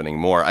not happening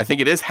more. I think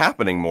it is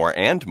happening more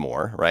and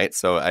more, right?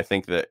 So I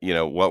think that,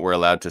 what we're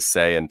allowed to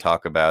say and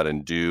talk about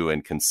and do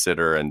and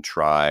consider and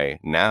try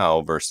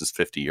now versus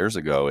 50 years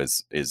ago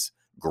is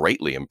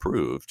greatly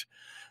improved.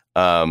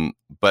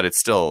 But it's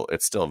still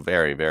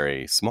very,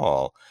 very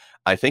small.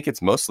 I think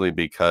it's mostly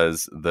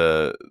because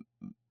the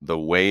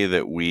way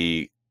that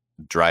we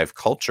drive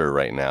culture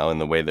right now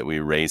and the way that we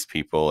raise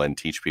people and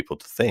teach people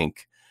to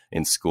think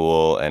in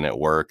school and at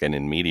work and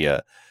in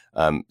media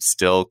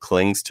still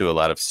clings to a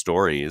lot of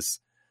stories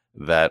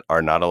that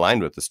are not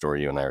aligned with the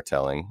story you and I are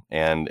telling.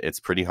 And it's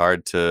pretty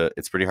hard to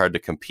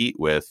compete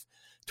with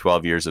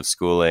 12 years of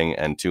schooling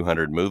and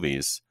 200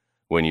 movies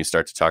when you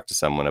start to talk to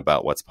someone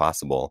about what's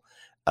possible.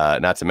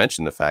 Not to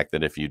mention the fact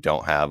that if you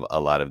don't have a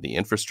lot of the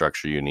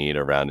infrastructure you need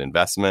around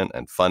investment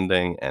and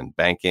funding and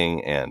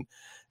banking and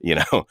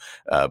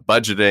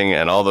budgeting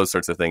and all those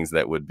sorts of things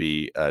that would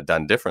be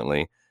done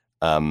differently,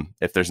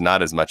 if there's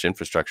not as much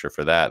infrastructure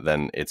for that,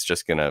 then it's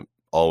just going to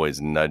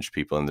always nudge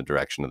people in the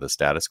direction of the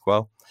status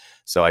quo.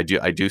 So I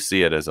do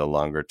see it as a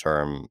longer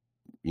term,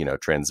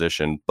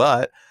 transition.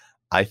 But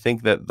I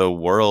think that the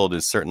world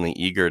is certainly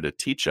eager to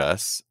teach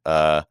us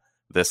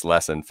this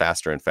lesson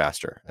faster and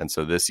faster. And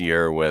so this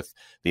year, with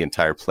the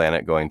entire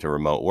planet going to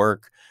remote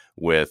work,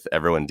 with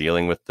everyone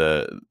dealing with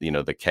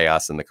the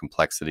chaos and the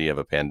complexity of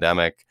a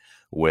pandemic,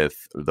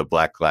 with the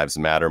Black Lives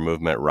Matter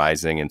movement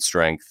rising in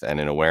strength and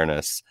in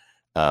awareness,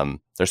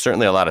 there's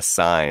certainly a lot of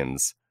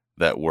signs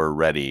that we're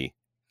ready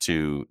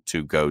to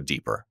go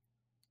deeper.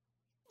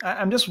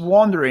 I'm just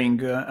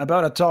wondering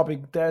about a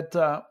topic that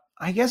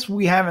I guess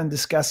we haven't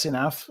discussed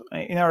enough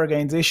in our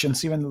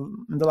organizations,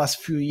 even in the last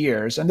few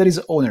years, and that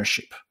is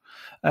ownership.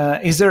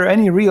 Is there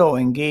any real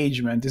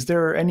engagement? Is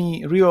there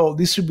any real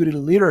distributed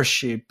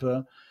leadership?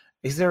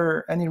 Is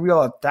there any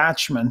real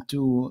attachment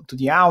to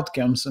the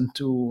outcomes and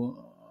to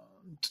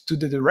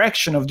the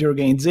direction of the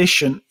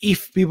organization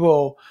if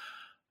people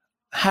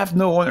have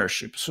no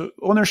ownership? So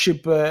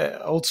ownership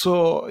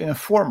also in a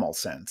formal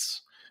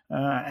sense,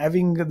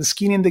 having the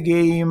skin in the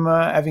game,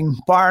 having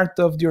part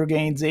of the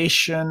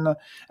organization.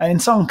 And in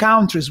some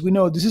countries, we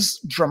know this is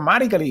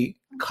dramatically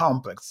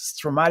complex, it's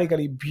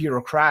dramatically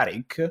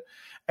bureaucratic,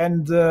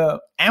 and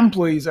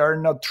employees are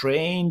not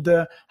trained,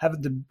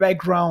 have the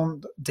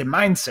background, the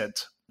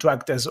mindset to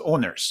act as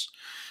owners.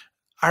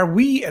 Are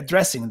we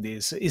addressing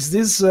this? Is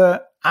this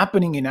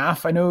happening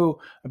enough? I know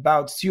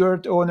about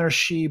steward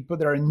ownership, but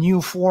there are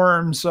new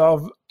forms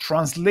of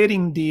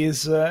translating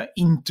this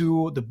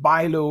into the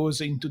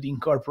bylaws, into the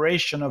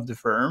incorporation of the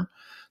firm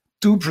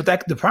to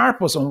protect the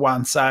purpose on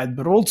one side,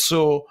 but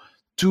also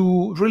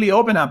to really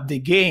open up the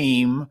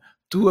game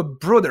to a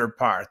broader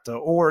part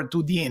or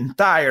to the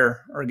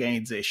entire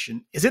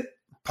organization. Is it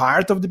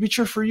part of the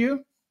picture for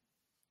you?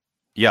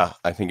 Yeah,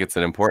 I think it's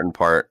an important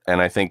part.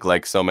 And I think,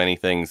 like so many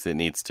things, it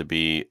needs to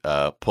be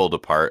pulled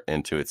apart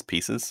into its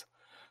pieces.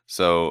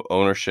 So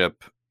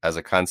ownership as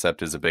a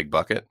concept is a big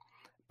bucket,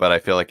 but I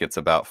feel like it's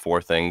about four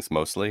things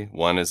mostly.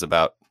 One is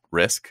about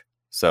risk.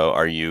 So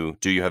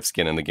do you have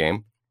skin in the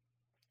game?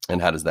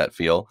 And how does that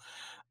feel?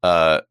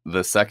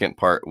 The second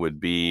part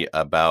would be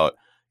about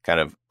kind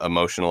of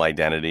emotional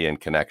identity and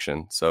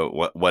connection.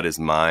 So what is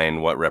mine?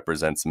 What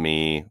represents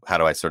me? How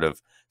do I sort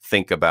of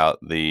think about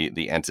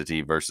the entity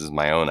versus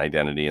my own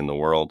identity in the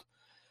world?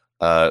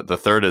 The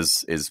third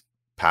is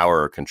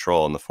power or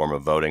control in the form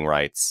of voting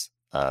rights,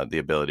 the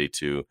ability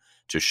to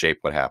shape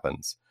what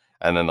happens.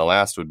 And then the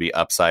last would be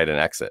upside and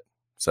exit.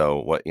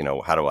 So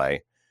how do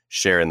I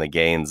share in the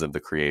gains of the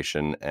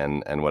creation,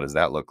 and what does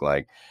that look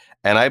like?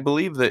 And I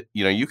believe that,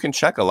 you can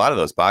check a lot of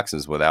those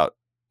boxes without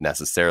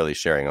necessarily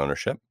sharing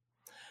ownership.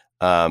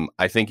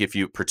 I think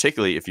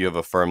particularly if you have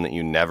a firm that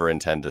you never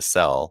intend to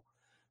sell,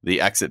 the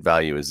exit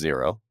value is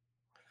zero.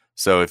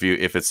 So if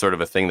it's sort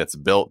of a thing that's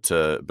built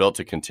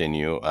to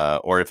continue,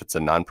 or if it's a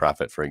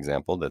nonprofit, for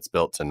example, that's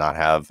built to not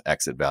have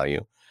exit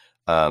value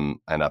and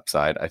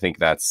upside, I think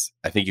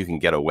you can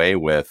get away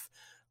with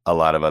a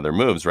lot of other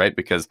moves, right?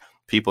 Because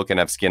people can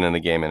have skin in the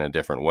game in a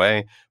different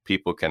way.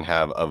 People can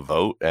have a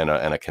vote and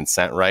a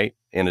consent right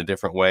in a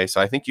different way.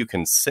 So I think you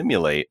can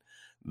simulate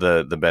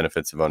the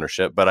benefits of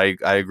ownership. But I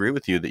agree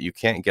with you that you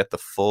can't get the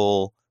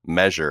full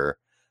measure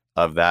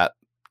of that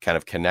kind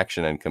of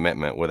connection and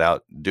commitment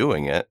without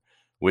doing it,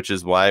 which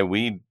is why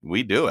we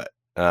do it.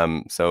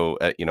 So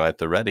at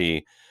the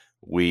Ready,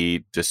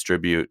 we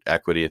distribute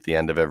equity at the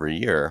end of every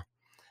year.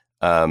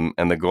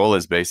 And the goal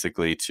is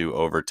basically to,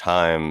 over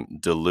time,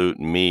 dilute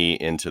me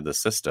into the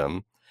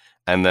system.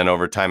 And then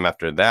over time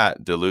after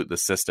that, dilute the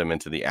system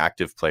into the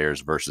active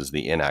players versus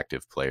the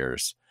inactive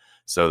players,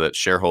 so that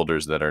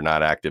shareholders that are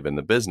not active in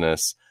the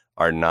business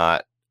are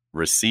not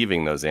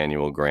receiving those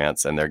annual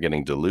grants, and they're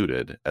getting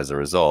diluted as a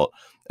result.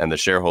 And the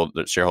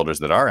shareholders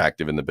that are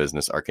active in the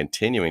business are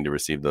continuing to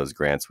receive those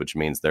grants, which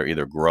means they're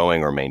either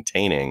growing or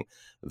maintaining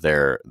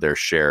their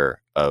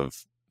share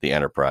of the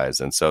enterprise.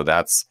 And so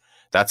that's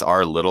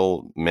our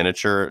little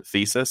miniature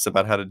thesis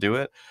about how to do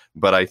it.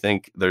 But I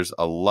think there's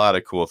a lot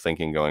of cool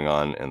thinking going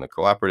on in the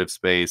cooperative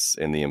space,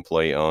 in the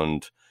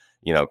employee-owned,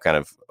 kind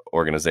of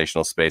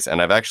organizational space.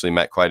 And I've actually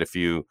met quite a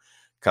few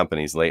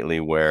companies lately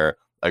where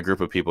a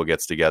group of people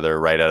gets together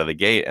right out of the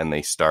gate and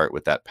they start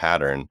with that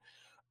pattern.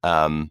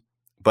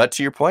 But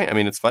to your point, I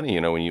mean, it's funny,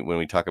 when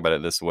we talk about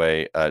it this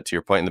way, to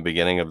your point in the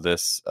beginning of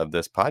this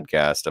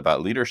podcast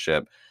about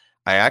leadership,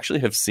 I actually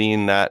have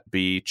seen that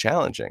be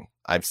challenging.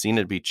 I've seen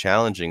it be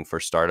challenging for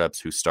startups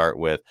who start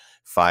with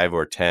 5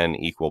 or 10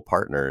 equal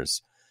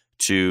partners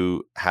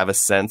to have a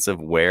sense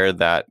of where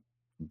that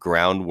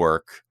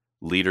groundwork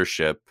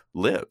leadership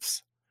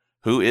lives.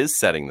 Who is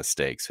setting the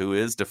stakes? Who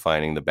is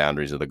defining the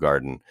boundaries of the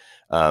garden?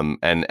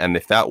 And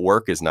if that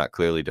work is not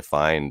clearly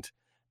defined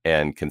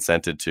and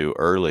consented to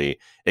early,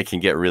 it can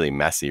get really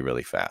messy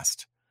really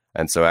fast.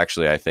 And so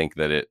actually, I think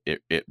that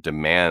it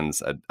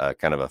demands a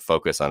kind of a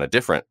focus on a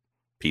different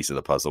piece of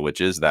the puzzle,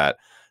 which is that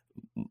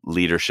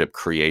leadership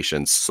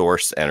creation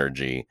source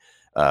energy.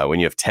 When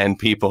you have 10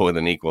 people with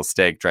an equal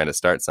stake trying to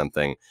start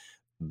something,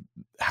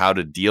 how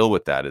to deal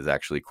with that is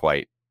actually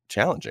quite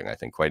challenging, I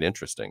think, quite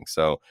interesting.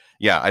 So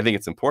yeah, I think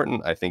it's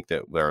important. I think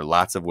that there are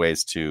lots of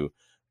ways to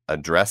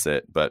address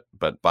it, but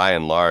by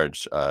and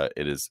large,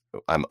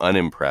 I'm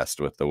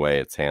unimpressed with the way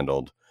it's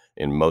handled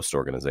in most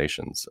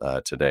organizations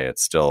today.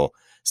 It's still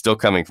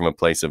coming from a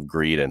place of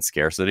greed and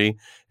scarcity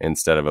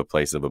instead of a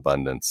place of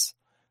abundance.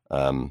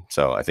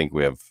 So I think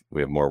we have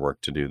more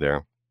work to do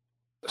there.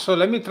 So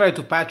let me try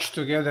to patch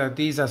together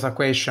this as a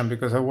question,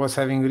 because I was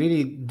having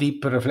really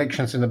deep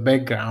reflections in the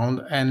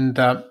background. And,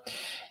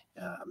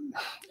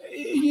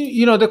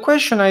 the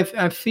question I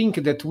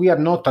think that we are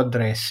not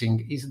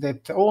addressing is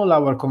that all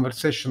our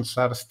conversations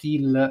are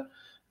still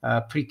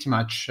pretty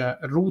much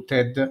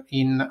rooted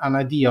in an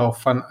idea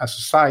of a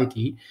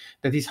society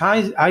that is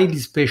highly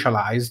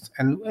specialized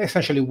and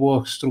essentially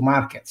works through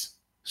markets.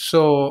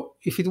 So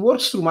if it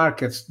works through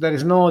markets, there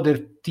is no other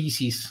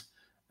thesis,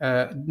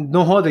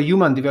 no other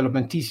human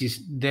development thesis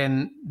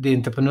than the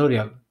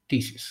entrepreneurial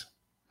thesis.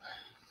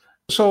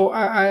 So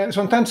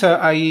sometimes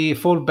I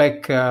fall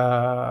back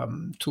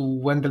to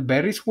Wendell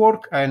Berry's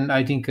work, and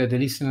I think the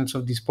listeners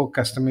of this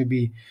podcast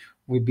maybe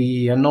will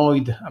be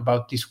annoyed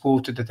about this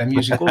quote that I'm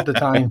using all the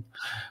time.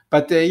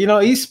 But,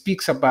 he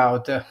speaks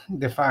about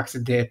the fact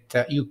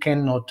that you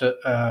cannot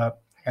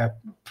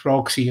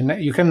proxy,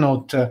 you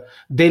cannot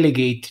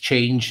delegate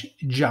change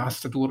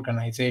just to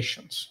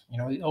organizations.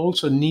 It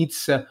also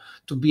needs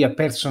to be a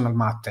personal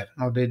matter.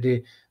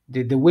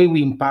 The way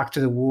we impact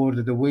the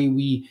world, the way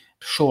we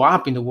show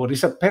up in the world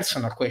is a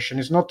personal question.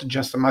 It's not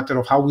just a matter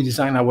of how we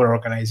design our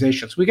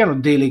organizations. We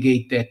cannot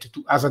delegate that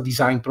as a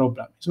design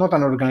problem. It's not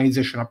an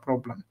organizational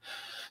problem.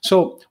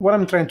 So what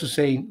I'm trying to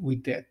say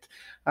with that,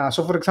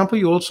 so for example,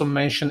 you also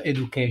mentioned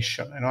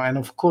education, and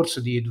of course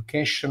the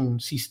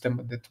education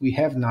system that we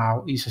have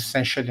now is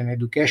essentially an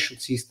education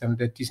system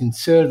that is in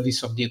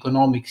service of the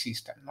economic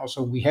system.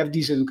 Also, we have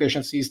this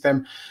education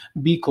system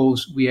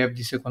because we have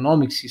this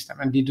economic system,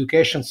 and the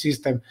education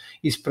system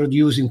is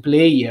producing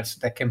players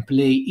that can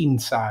play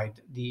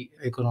inside the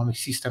economic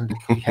system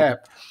that we have.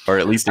 Or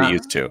at least it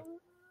used to.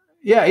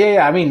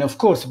 Yeah. I mean, of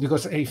course,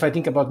 because if I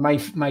think about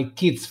my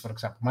kids, for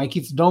example, my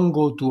kids don't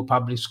go to a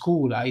public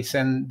school. I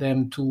send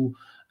them to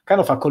kind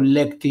of a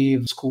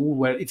collective school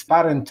where it's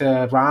parent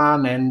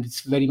run, and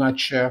it's very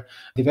much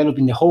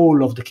developing the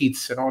whole of the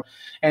kids,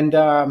 And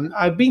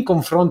I've been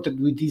confronted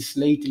with this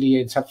lately.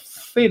 It's a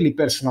fairly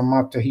personal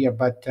matter here,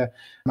 but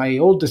my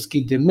oldest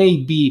kid may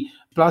be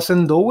plus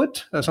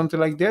endowed, something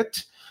like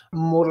that,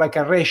 more like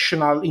a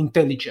rational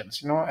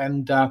intelligence,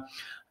 and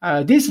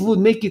this would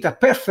make it a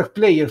perfect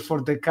player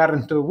for the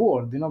current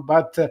world,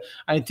 But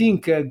I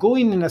think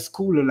going in a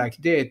school like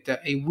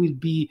that, it will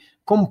be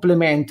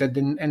complemented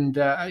and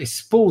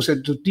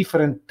exposed to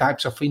different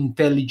types of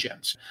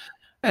intelligence.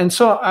 And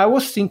so I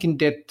was thinking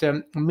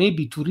that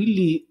maybe to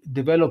really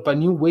develop a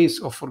new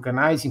ways of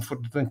organizing for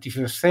the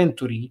 21st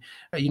century,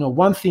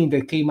 one thing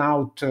that came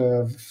out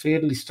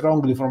fairly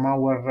strongly from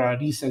our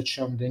research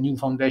on the new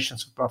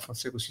foundations of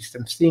platforms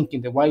ecosystems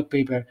thinking, the white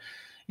paper,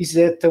 is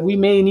that we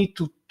may need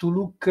to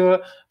look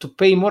to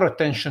pay more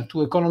attention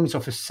to economies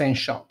of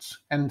essentials.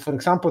 And for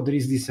example, there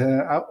is this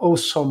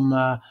awesome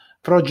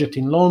project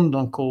in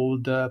London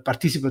called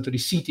Participatory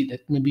City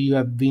that maybe you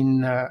have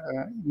been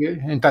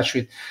in touch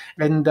with.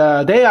 And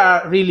they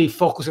are really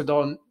focused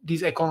on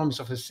these economies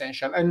of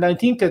essential. And I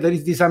think there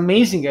is this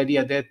amazing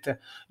idea that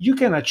you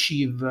can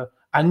achieve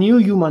a new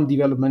human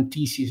development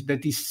thesis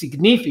that is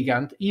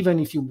significant even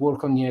if you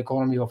work on the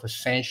economy of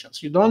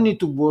essentials. You don't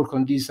need to work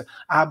on this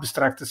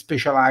abstract,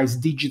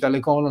 specialized digital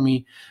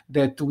economy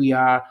that we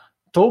are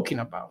talking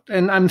about.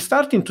 And I'm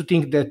starting to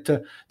think that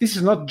this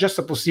is not just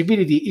a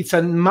possibility, it's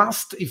a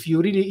must. If we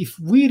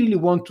really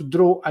want to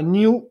draw a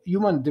new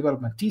human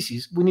development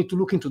thesis, we need to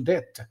look into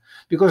that,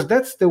 because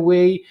that's the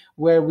way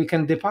where we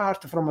can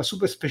depart from a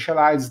super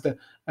specialized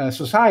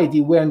society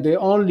when the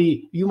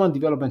only human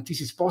development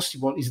thesis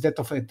possible is that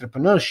of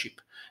entrepreneurship.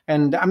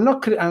 And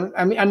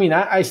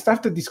I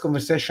started this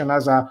conversation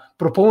as a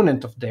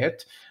proponent of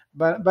that,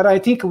 but I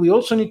think we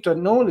also need to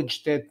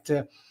acknowledge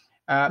that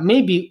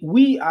maybe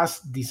we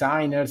as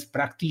designers,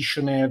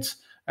 practitioners,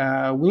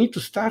 we need to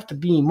start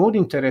being more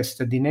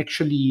interested in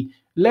actually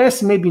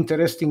less maybe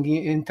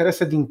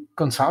interested in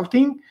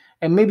consulting,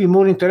 and maybe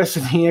more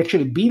interested in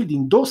actually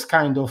building those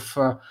kind of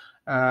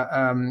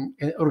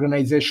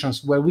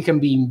organizations where we can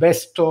be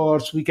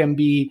investors, we can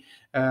be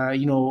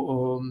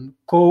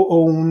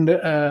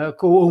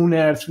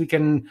co-owners, we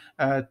can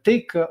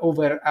take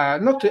over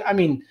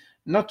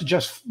not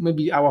just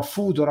maybe our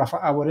food or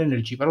our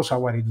energy, but also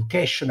our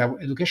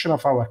education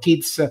of our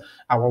kids,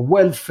 our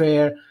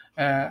welfare,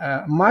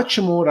 much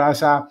more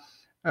as a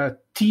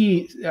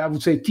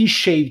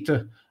T-shaped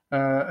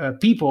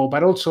people,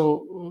 but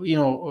also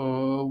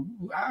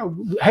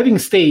having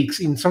stakes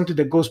in something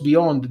that goes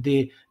beyond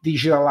the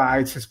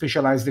digitalized,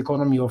 specialized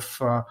economy of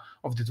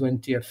the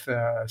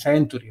 20th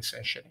century,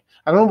 essentially.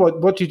 I don't know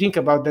what you think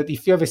about that.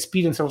 If you have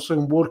experience also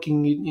in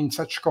working in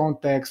such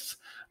contexts,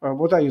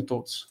 what are your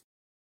thoughts?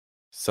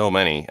 So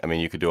many. I mean,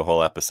 you could do a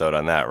whole episode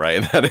on that,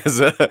 right?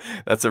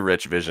 That's a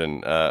rich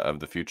vision of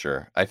the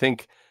future. I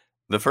think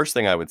the first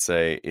thing I would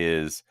say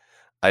is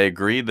I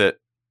agree that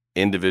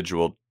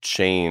individual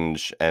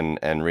change and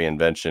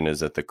reinvention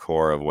is at the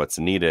core of what's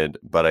needed.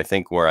 But I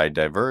think where I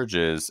diverge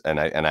is, and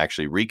I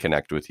actually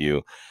reconnect with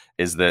you,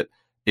 is that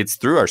it's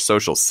through our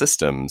social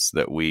systems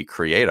that we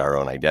create our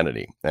own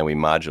identity and we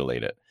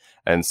modulate it.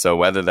 And so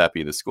whether that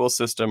be the school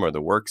system or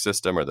the work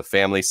system or the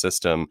family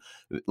system,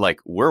 like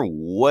we're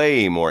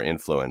way more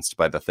influenced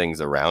by the things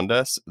around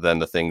us than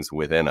the things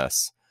within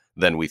us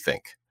than we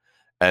think.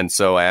 And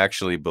so I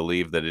actually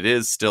believe that it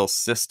is still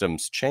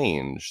systems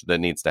change that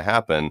needs to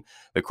happen.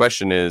 The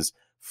question is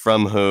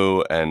from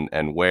who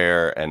and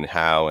where and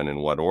how and in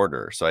what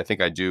order. So I think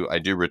I do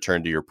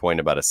return to your point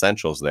about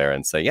essentials there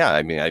and say, yeah,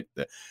 I mean,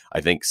 I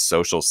think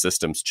social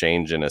systems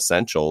change in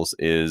essentials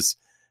is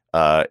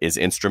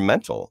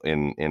instrumental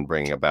in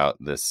bringing about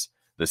this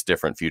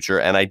different future.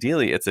 And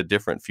ideally, it's a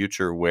different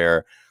future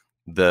where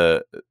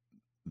the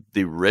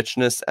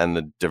richness and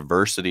the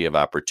diversity of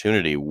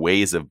opportunity,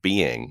 ways of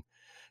being,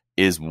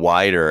 is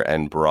wider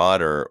and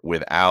broader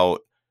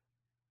without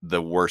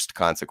the worst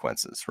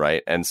consequences,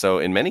 right? And so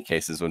in many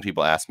cases, when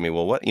people ask me,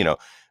 well, what,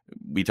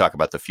 we talk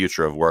about the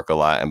future of work a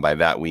lot, and by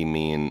that we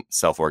mean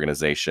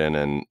self-organization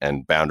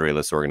and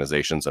boundaryless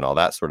organizations and all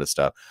that sort of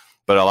stuff.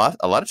 But a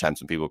lot of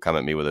times when people come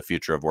at me with a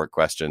future of work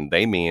question,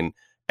 they mean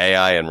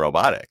AI and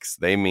robotics.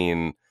 They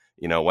mean,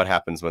 what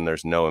happens when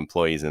there's no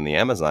employees in the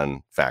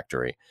Amazon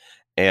factory.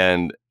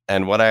 And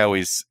what I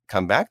always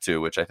come back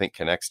to, which I think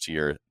connects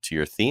to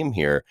your theme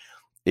here,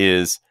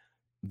 is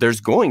there's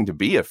going to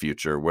be a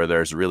future where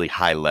there's really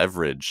high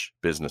leverage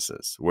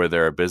businesses, where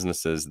there are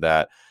businesses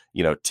that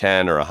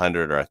 10 or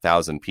 100 or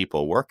 1,000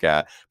 people work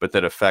at, but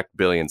that affect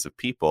billions of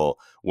people,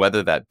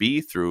 whether that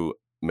be through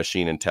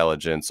machine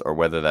intelligence or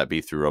whether that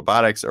be through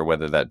robotics or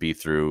whether that be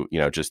through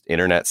just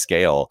internet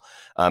scale.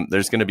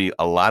 There's going to be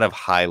a lot of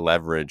high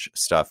leverage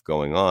stuff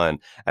going on,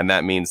 and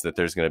that means that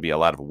there's going to be a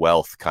lot of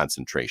wealth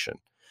concentration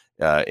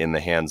in the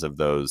hands of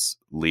those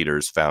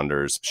leaders,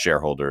 founders,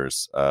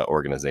 shareholders,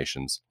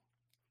 organizations,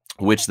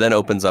 which then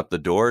opens up the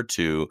door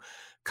to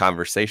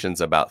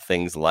conversations about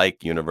things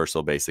like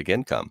universal basic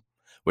income,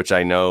 which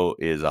I know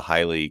is a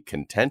highly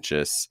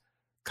contentious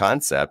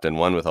concept and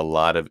one with a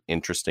lot of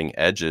interesting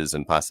edges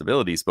and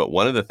possibilities. But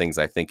one of the things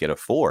I think it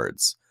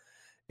affords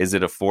is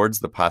it affords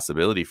the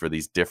possibility for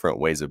these different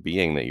ways of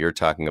being that you're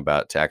talking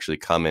about to actually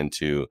come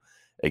into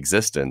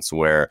existence,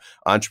 where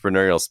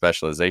entrepreneurial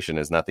specialization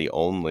is not the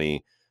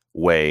only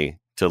way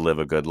to live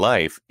a good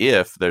life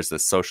if there's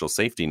this social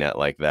safety net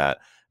like that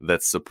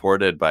that's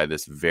supported by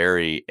this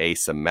very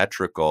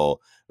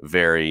asymmetrical,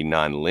 very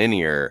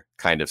nonlinear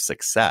kind of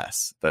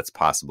success that's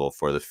possible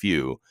for the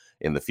few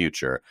in the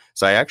future.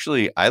 So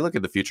I look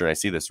at the future and I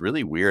see this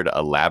really weird,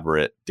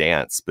 elaborate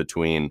dance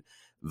between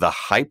the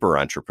hyper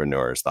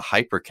entrepreneurs, the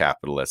hyper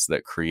capitalists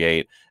that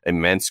create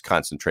immense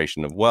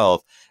concentration of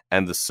wealth,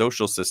 and the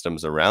social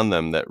systems around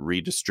them that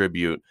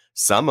redistribute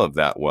some of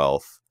that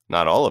wealth,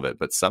 not all of it,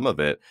 but some of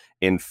it,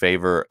 in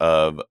favor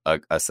of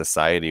a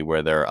society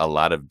where there are a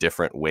lot of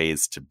different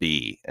ways to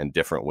be and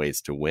different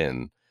ways to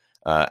win.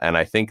 And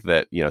I think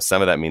that,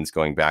 some of that means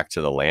going back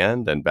to the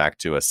land and back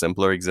to a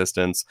simpler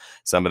existence.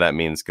 Some of that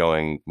means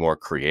going more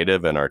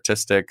creative and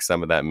artistic.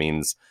 Some of that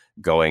means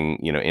going,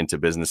 into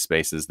business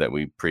spaces that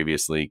we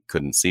previously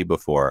couldn't see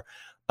before,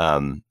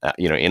 in an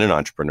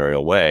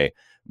entrepreneurial way.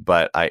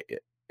 But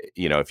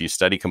if you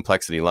study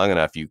complexity long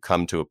enough, you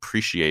come to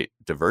appreciate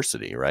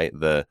diversity, right?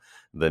 The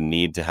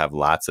need to have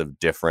lots of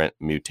different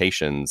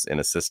mutations in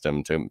a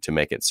system to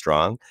make it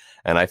strong.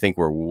 And I think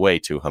we're way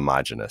too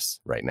homogenous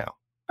right now.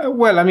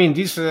 Well, I mean,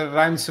 this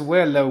rhymes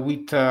well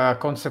with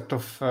concept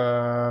of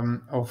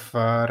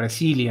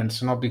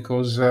resilience,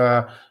 because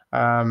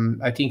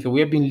I think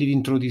we have been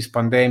living through this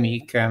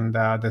pandemic, and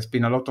there's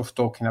been a lot of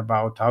talking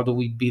about how do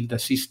we rebuild a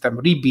system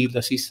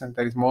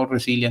that is more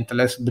resilient,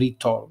 less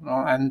brittle,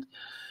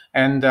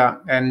 and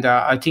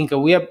I think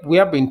we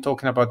have been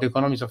talking about the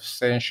economies of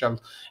essential,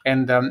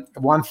 and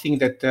one thing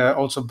that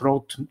also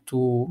brought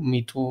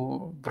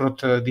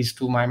this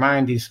to my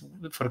mind is,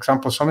 for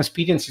example, some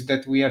experiences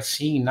that we are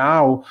seeing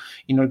now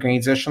in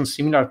organizations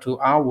similar to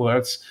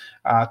ours,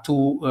 I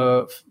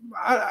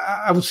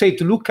would say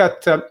to look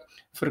at,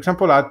 for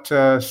example, at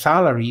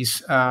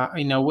salaries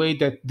in a way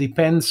that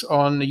depends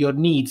on your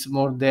needs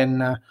more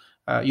than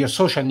your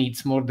social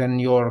needs more than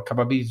your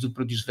capability to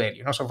produce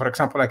value. So, for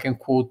example, I can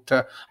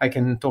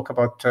talk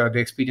about the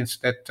experience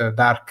that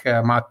Dark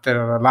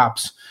Matter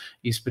Labs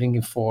is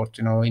bringing forth,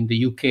 in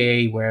the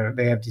UK, where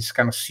they have this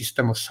kind of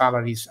system of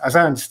salaries, as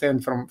I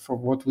understand from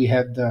what we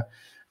had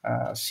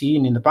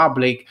seen in the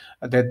public,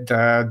 that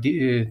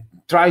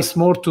tries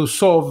more to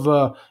solve,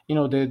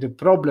 the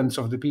problems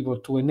of the people,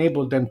 to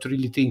enable them to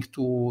really think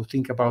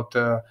about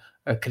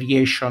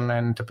creation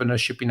and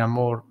entrepreneurship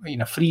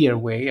in a freer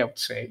way, I would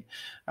say.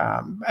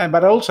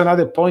 But also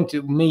another point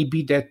may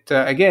be that,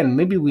 again,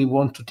 maybe we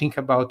want to think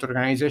about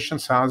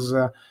organizations as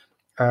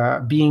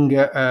being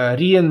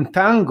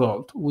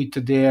re-entangled with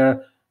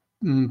their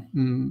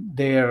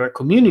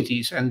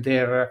communities and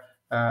their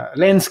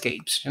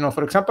landscapes.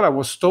 For example, I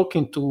was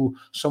talking to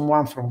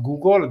someone from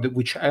Google,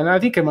 and I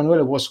think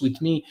Emanuele was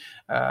with me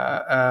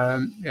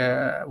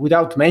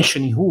without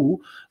mentioning who,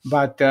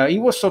 but he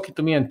was talking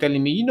to me and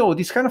telling me,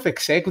 these kind of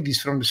executives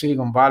from the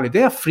Silicon Valley,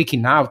 they are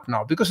freaking out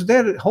now because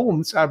their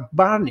homes are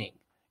burning.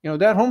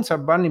 Their homes are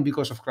burning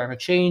because of climate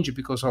change,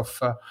 because of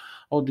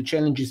all the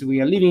challenges we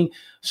are living.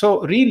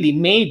 So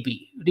maybe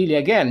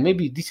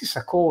this is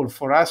a call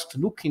for us to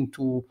look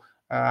into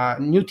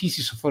new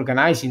thesis of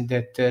organizing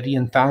that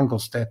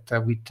re-entangles that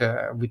with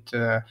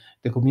the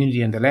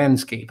community and the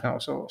landscape.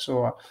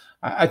 So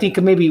I think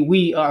maybe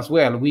we as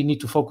well, we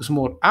need to focus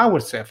more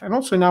ourselves, and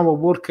also in our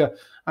work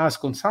as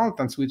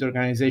consultants with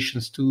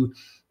organizations to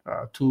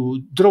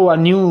draw a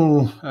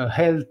new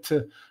health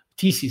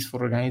thesis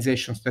for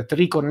organizations that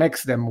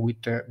reconnects them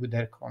with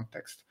their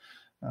context.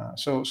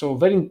 So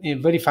very,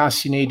 very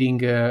fascinating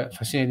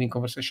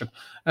conversation.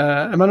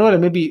 Emanuele,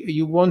 maybe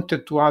you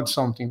wanted to add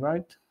something,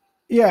 right?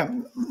 Yeah,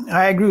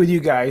 I agree with you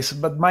guys,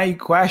 but my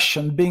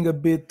question, being a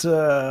bit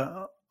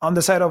on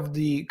the side of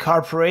the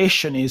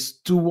corporation, is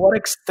to what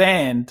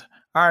extent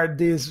are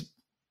these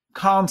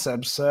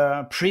concepts,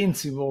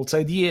 principles,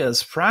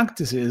 ideas,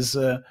 practices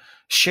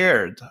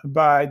shared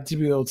by the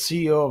typical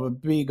CEO of a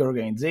big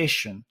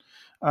organization?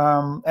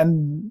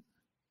 And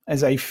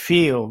as I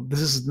feel this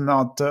is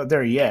not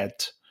there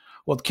yet,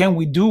 what can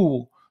we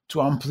do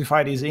to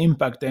amplify this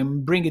impact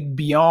and bring it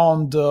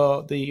beyond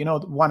the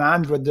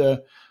 100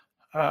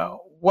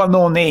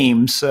 well-known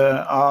names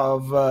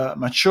of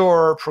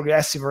mature,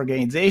 progressive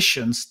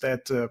organizations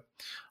that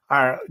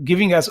are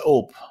giving us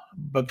hope,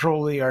 but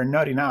probably are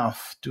not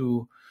enough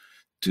to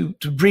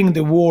bring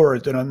the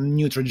world on a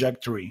new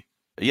trajectory?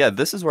 Yeah,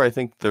 this is where I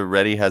think the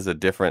Ready has a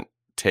different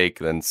take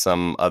than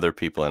some other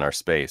people in our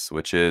space,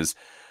 which is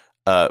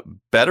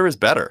better is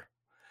better.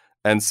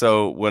 And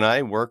so when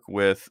I work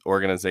with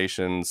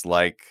organizations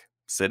like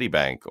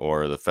Citibank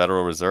or the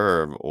Federal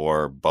Reserve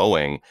or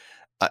Boeing,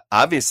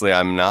 obviously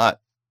I'm not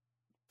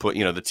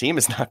the team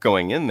is not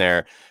going in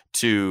there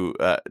to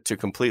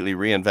completely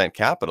reinvent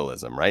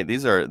capitalism, right?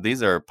 These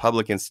are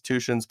public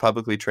institutions,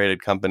 publicly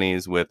traded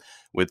companies with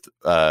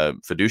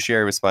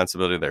fiduciary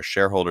responsibility, their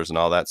shareholders and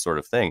all that sort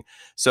of thing.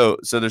 So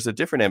there's a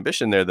different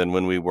ambition there than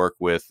when we work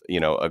with,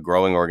 a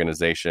growing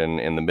organization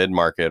in the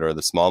mid-market or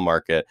the small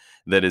market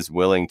that is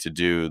willing to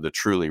do the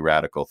truly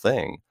radical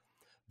thing.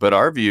 But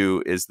our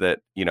view is that,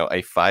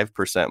 a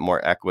 5%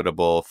 more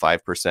equitable,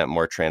 5%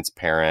 more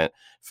transparent,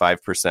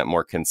 5%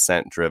 more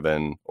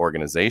consent-driven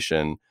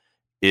organization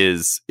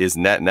is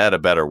net a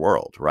better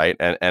world, right?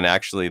 And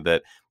actually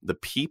that the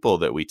people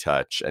that we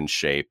touch and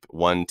shape,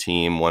 one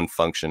team, one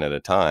function at a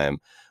time,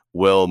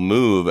 will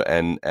move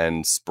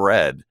and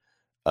spread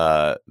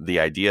the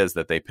ideas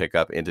that they pick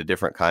up into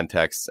different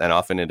contexts, and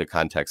often into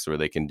contexts where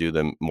they can do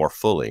them more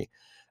fully.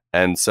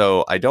 And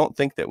so I don't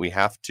think that we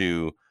have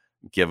to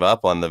give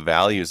up on the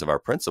values of our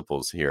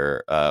principles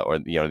here, or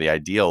the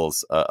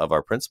ideals of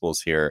our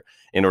principles here,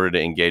 in order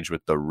to engage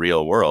with the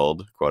real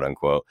world, quote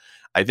unquote.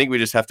 I think we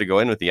just have to go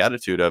in with the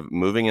attitude of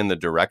moving in the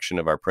direction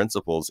of our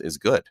principles is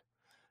good.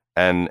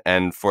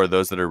 And for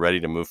those that are ready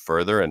to move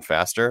further and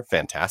faster,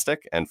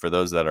 fantastic. And for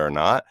those that are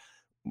not,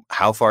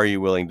 how far are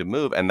you willing to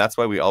move? And that's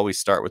why we always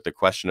start with the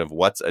question of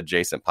what's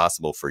adjacent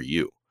possible for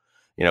you.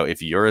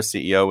 If you're a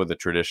CEO with a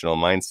traditional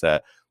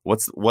mindset,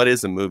 what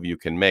is a move you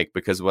can make?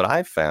 Because what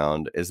I've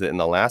found is that in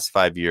the last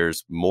 5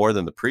 years, more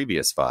than the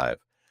previous 5,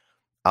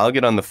 I'll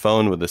get on the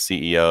phone with the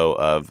CEO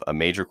of a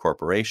major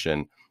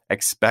corporation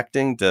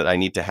expecting that I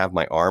need to have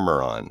my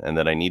armor on and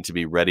that I need to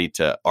be ready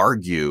to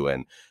argue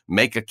and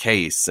make a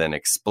case and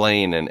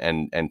explain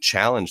and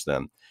challenge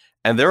them.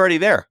 And they're already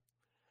there.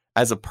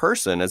 As a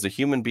person, as a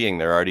human being,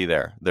 they're already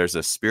there. There's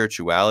a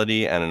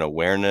spirituality and an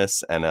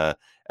awareness and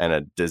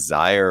a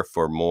desire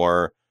for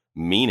more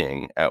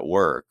meaning at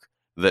work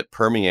that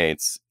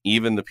permeates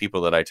even the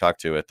people that I talk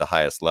to at the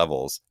highest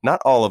levels.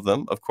 Not all of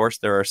them. Of course,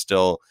 there are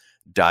still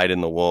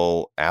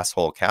dyed-in-the-wool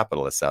asshole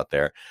capitalists out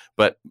there.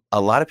 But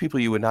a lot of people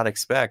you would not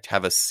expect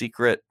have a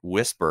secret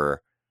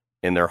whisper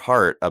in their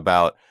heart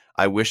about,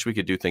 I wish we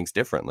could do things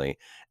differently.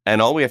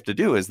 And all we have to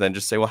do is then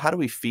just say, well, how do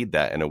we feed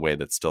that in a way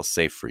that's still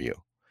safe for you?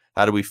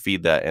 How do we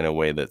feed that in a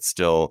way that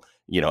still,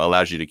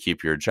 allows you to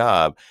keep your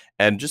job,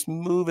 and just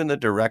move in the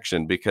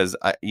direction? Because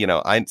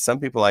some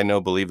people I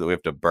know believe that we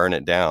have to burn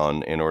it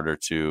down in order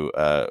to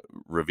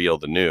reveal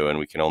the new, and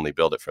we can only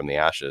build it from the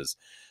ashes.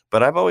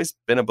 But I've always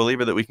been a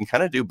believer that we can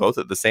kind of do both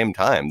at the same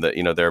time. That,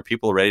 there are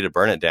people ready to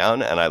burn it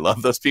down, and I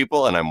love those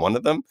people, and I'm one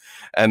of them.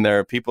 And there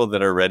are people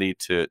that are ready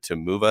to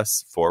move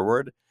us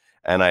forward.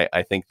 And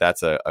I think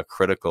that's a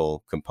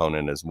critical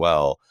component as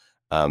well.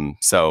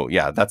 So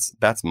yeah,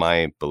 that's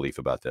my belief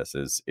about this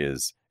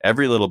is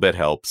every little bit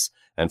helps.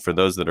 And for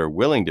those that are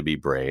willing to be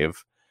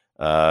brave,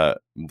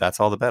 that's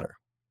all the better.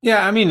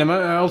 Yeah, I mean,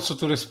 also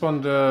to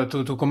respond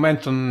to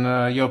comment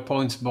on your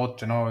points,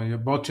 both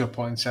your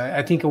points.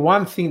 I think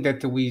one thing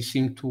that we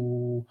seem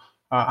to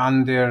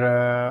always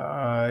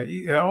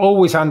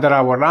under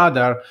our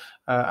radar,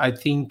 I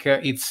think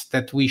it's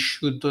that we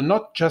should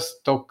not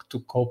just talk to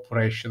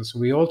corporations.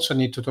 We also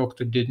need to talk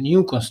to the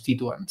new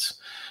constituents,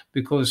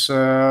 because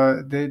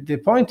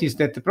the point is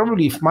that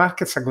probably if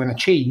markets are going to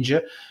change,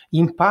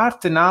 in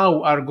part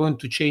now are going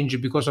to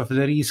change because of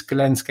the risk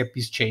landscape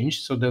is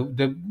changed. So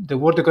the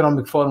World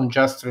Economic Forum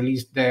just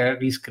released their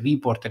risk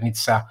report, and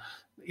it's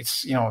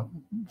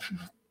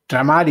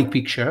dramatic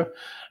picture.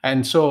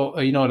 And so,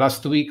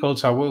 last week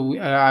also,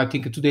 I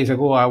think 2 days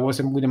ago, I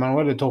was with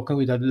Emanuele talking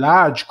with a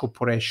large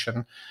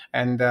corporation,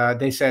 and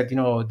they said,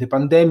 the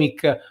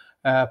pandemic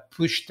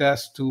pushed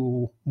us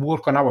to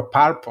work on our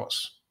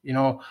purpose.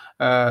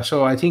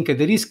 So I think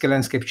the risk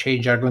landscape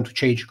change are going to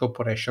change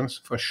corporations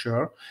for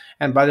sure.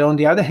 But on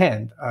the other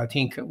hand, I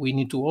think we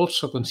need to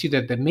also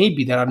consider that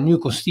maybe there are new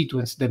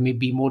constituents that may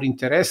be more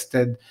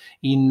interested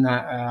in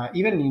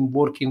even in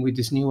working with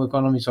these new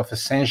economies of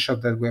essential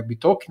that we'll be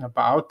talking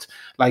about,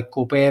 like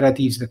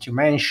cooperatives that you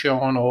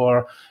mentioned,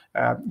 or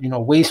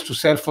ways to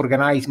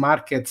self-organize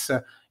markets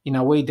in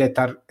a way that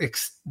are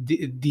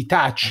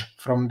detached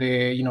from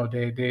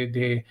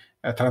the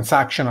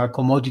transactional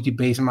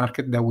commodity-based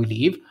market that we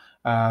live.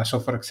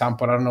 So, for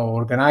example, I don't know,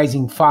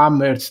 organizing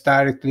farmers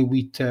directly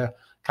with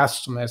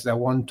customers that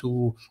want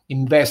to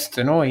invest,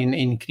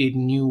 in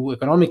creating new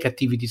economic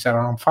activities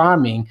around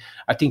farming.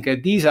 I think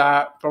these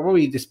are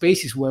probably the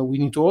spaces where we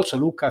need to also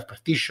look at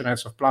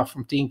practitioners of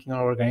platform thinking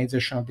or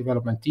organizational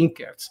development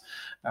thinkers.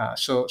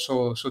 So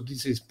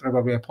this is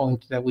probably a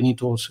point that we need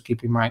to also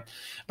keep in mind.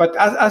 But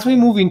as we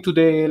move into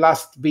the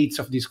last bits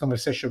of this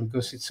conversation,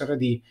 because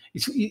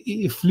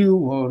it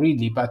flew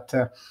really, but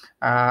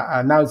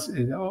now it's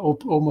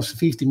almost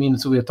 50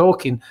 minutes we are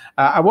talking.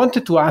 I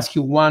wanted to ask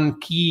you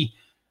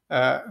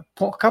a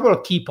couple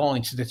of key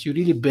points that you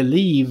really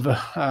believe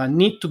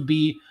need to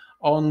be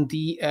on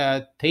the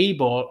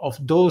table of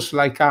those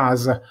like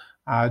us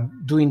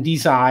doing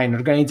design,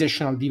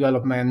 organizational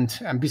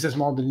development, and business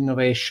model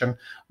innovation.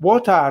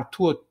 What are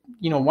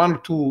one or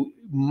two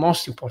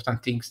most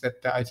important things that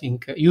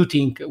you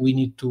think we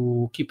need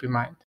to keep in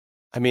mind?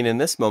 I mean, in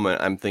this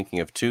moment, I'm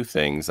thinking of two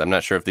things. I'm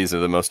not sure if these are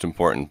the most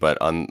important,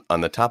 but on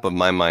the top of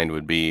my mind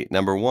would be,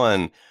 number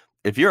one,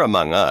 if you're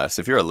among us,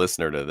 if you're a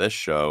listener to this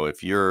show,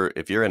 if you're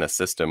in a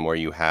system where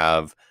you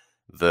have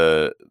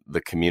the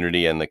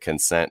community and the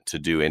consent to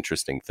do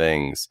interesting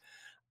things,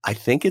 I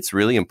think it's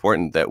really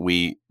important that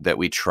we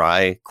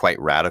try quite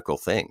radical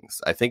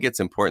things. I think it's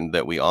important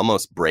that we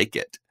almost break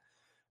it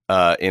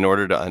in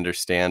order to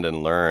understand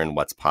and learn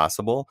what's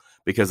possible,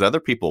 because other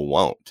people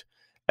won't.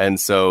 And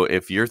so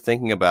if you're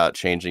thinking about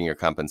changing your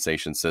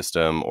compensation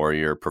system or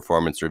your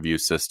performance review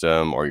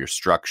system or your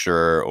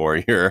structure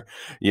or your,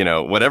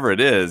 whatever it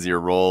is,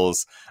 your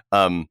roles,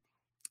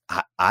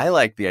 I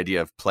like the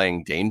idea of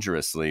playing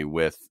dangerously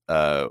with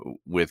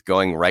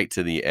going right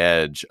to the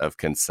edge of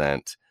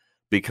consent,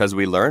 because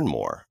we learn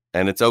more,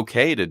 and it's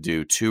okay to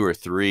do 2 or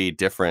 3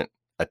 different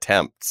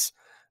attempts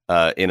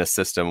in a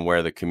system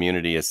where the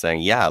community is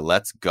saying, yeah,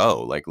 let's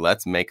go, like,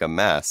 let's make a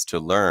mess to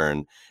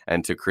learn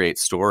and to create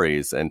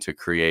stories and to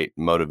create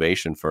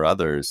motivation for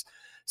others.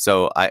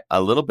 So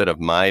a little bit of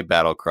my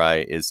battle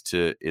cry is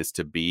to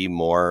be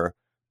more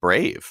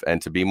brave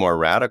and to be more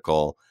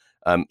radical,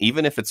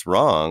 even if it's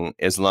wrong,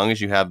 as long as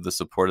you have the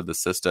support of the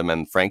system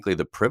and, frankly,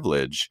 the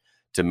privilege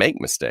to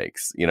make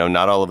mistakes.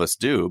 Not all of us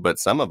do, but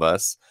some of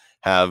us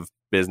have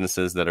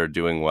businesses that are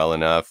doing well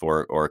enough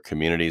or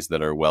communities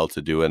that are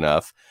well-to-do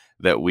enough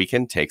that we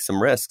can take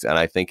some risks. And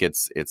I think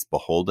it's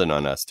beholden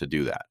on us to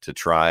do that, to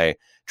try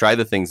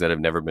the things that have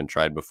never been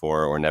tried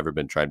before or never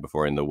been tried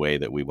before in the way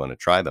that we want to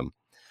try them.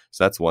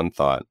 So that's one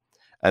thought.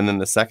 And then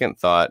the second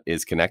thought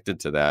is connected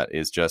to that,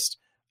 is just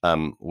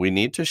we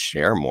need to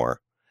share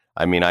more.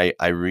 I mean,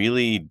 I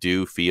really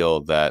do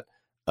feel that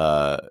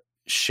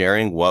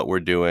sharing what we're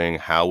doing,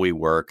 how we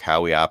work,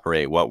 how we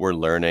operate, what we're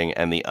learning,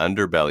 and the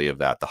underbelly of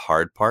that, the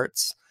hard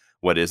parts,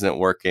 what isn't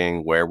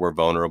working, where we're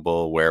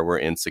vulnerable, where we're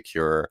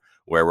insecure,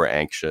 where we're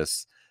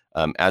anxious,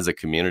 as a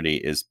community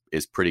is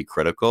pretty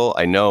critical.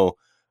 I know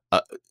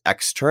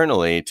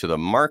externally to the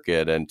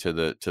market and to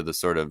the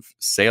sort of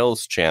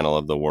sales channel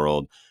of the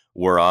world,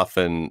 we're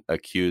often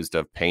accused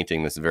of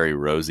painting this very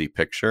rosy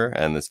picture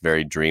and this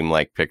very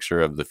dreamlike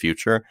picture of the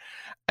future.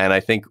 And I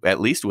think,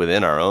 at least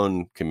within our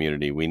own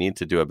community, we need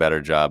to do a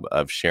better job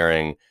of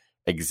sharing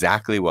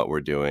exactly what we're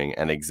doing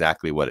and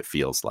exactly what it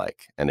feels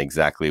like and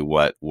exactly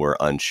what we're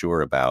unsure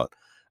about.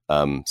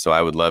 So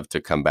I would love to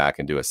come back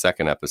and do a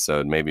second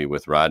episode, maybe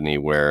with Rodney,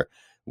 where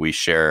we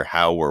share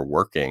how we're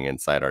working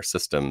inside our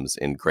systems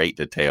in great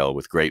detail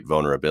with great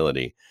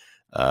vulnerability.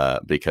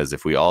 Because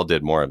if we all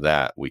did more of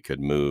that, we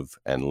could move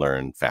and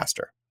learn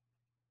faster.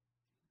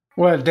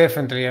 Well,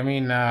 definitely. I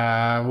mean,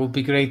 would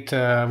be great.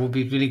 Would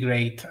be really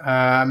great.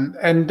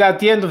 And at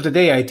the end of the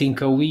day, I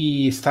think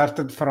we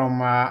started from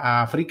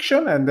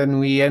friction, and then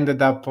we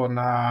ended up on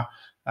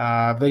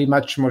very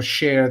much more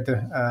shared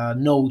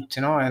note,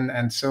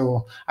 and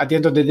so at the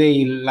end of the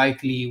day,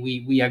 likely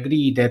we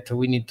agree that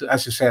we need to,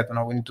 as you said,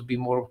 we need to be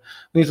more,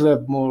 we need to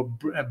have more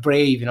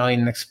brave,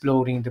 in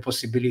exploring the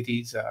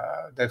possibilities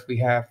that we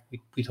have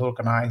with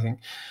organizing.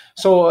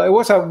 So it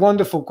was a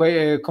wonderful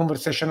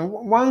conversation.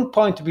 One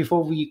point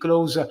before we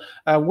close,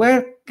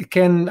 where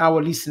can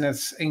our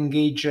listeners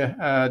engage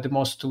the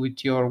most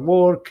with your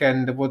work,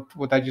 and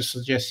what are your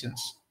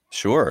suggestions?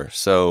 Sure.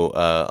 So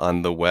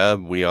on the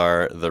web, we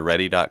are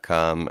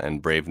theready.com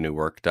and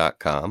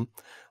bravenewwork.com.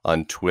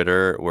 On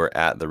Twitter, we're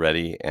at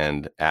TheReady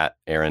and at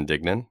Aaron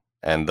Dignan.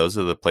 And those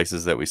are the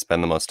places that we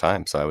spend the most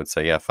time. So I would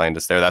say, yeah, find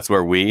us there. That's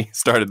where we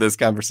started this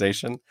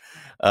conversation.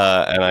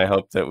 And I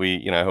hope that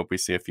I hope we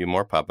see a few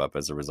more pop up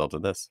as a result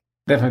of this.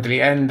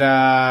 Definitely. And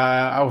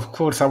of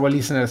course, our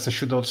listeners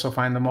should also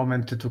find a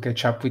moment to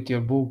catch up with your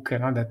book,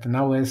 that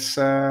now is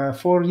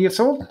 4 years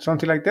old,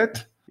 something like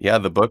that. Yeah,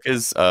 the book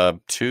is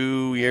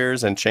 2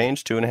 years and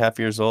change, 2.5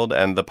 years old.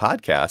 And the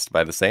podcast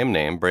by the same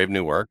name, Brave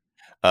New Work,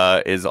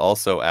 is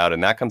also out.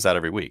 And that comes out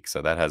every week.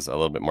 So that has a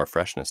little bit more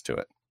freshness to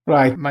it.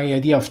 Right. My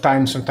idea of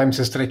time sometimes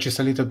stretches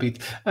a little bit.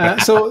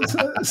 So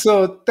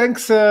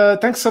thanks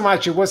so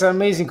much. It was an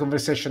amazing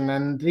conversation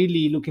and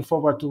really looking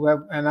forward to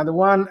have another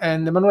one.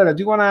 And Emanuela,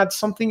 do you want to add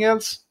something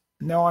else?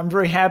 No, I'm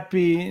very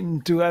happy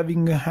to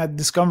having had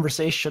this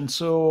conversation.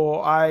 So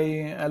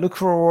I look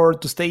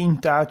forward to staying in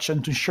touch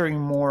and to sharing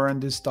more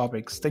on these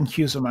topics. Thank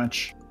you so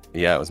much.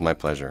 Yeah, it was my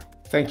pleasure.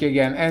 Thank you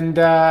again. And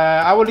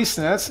our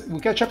listeners, we'll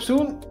catch up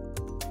soon.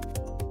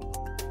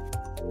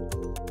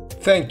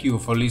 Thank you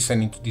for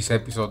listening to this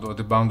episode of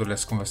the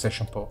Boundaryless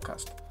Conversation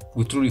podcast.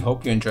 We truly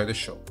hope you enjoyed the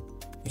show.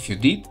 If you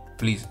did,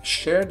 please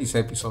share this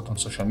episode on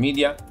social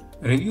media,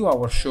 review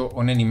our show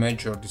on any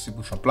major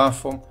distribution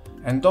platform,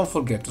 and don't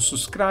forget to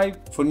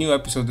subscribe for new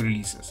episode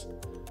releases.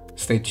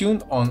 Stay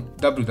tuned on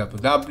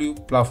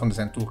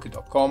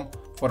www.platformdesigntoolkit.com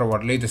for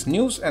our latest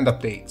news and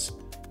updates.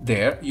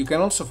 There, you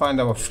can also find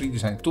our free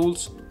design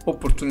tools,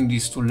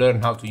 opportunities to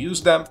learn how to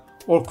use them,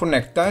 or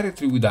connect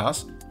directly with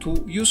us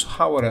to use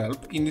our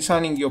help in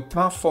designing your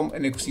platform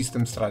and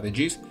ecosystem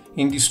strategies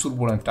in these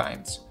turbulent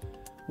times.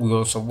 We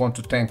also want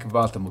to thank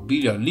Walter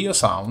Mobilio and Leo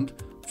Sound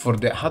for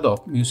the ad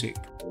hoc music.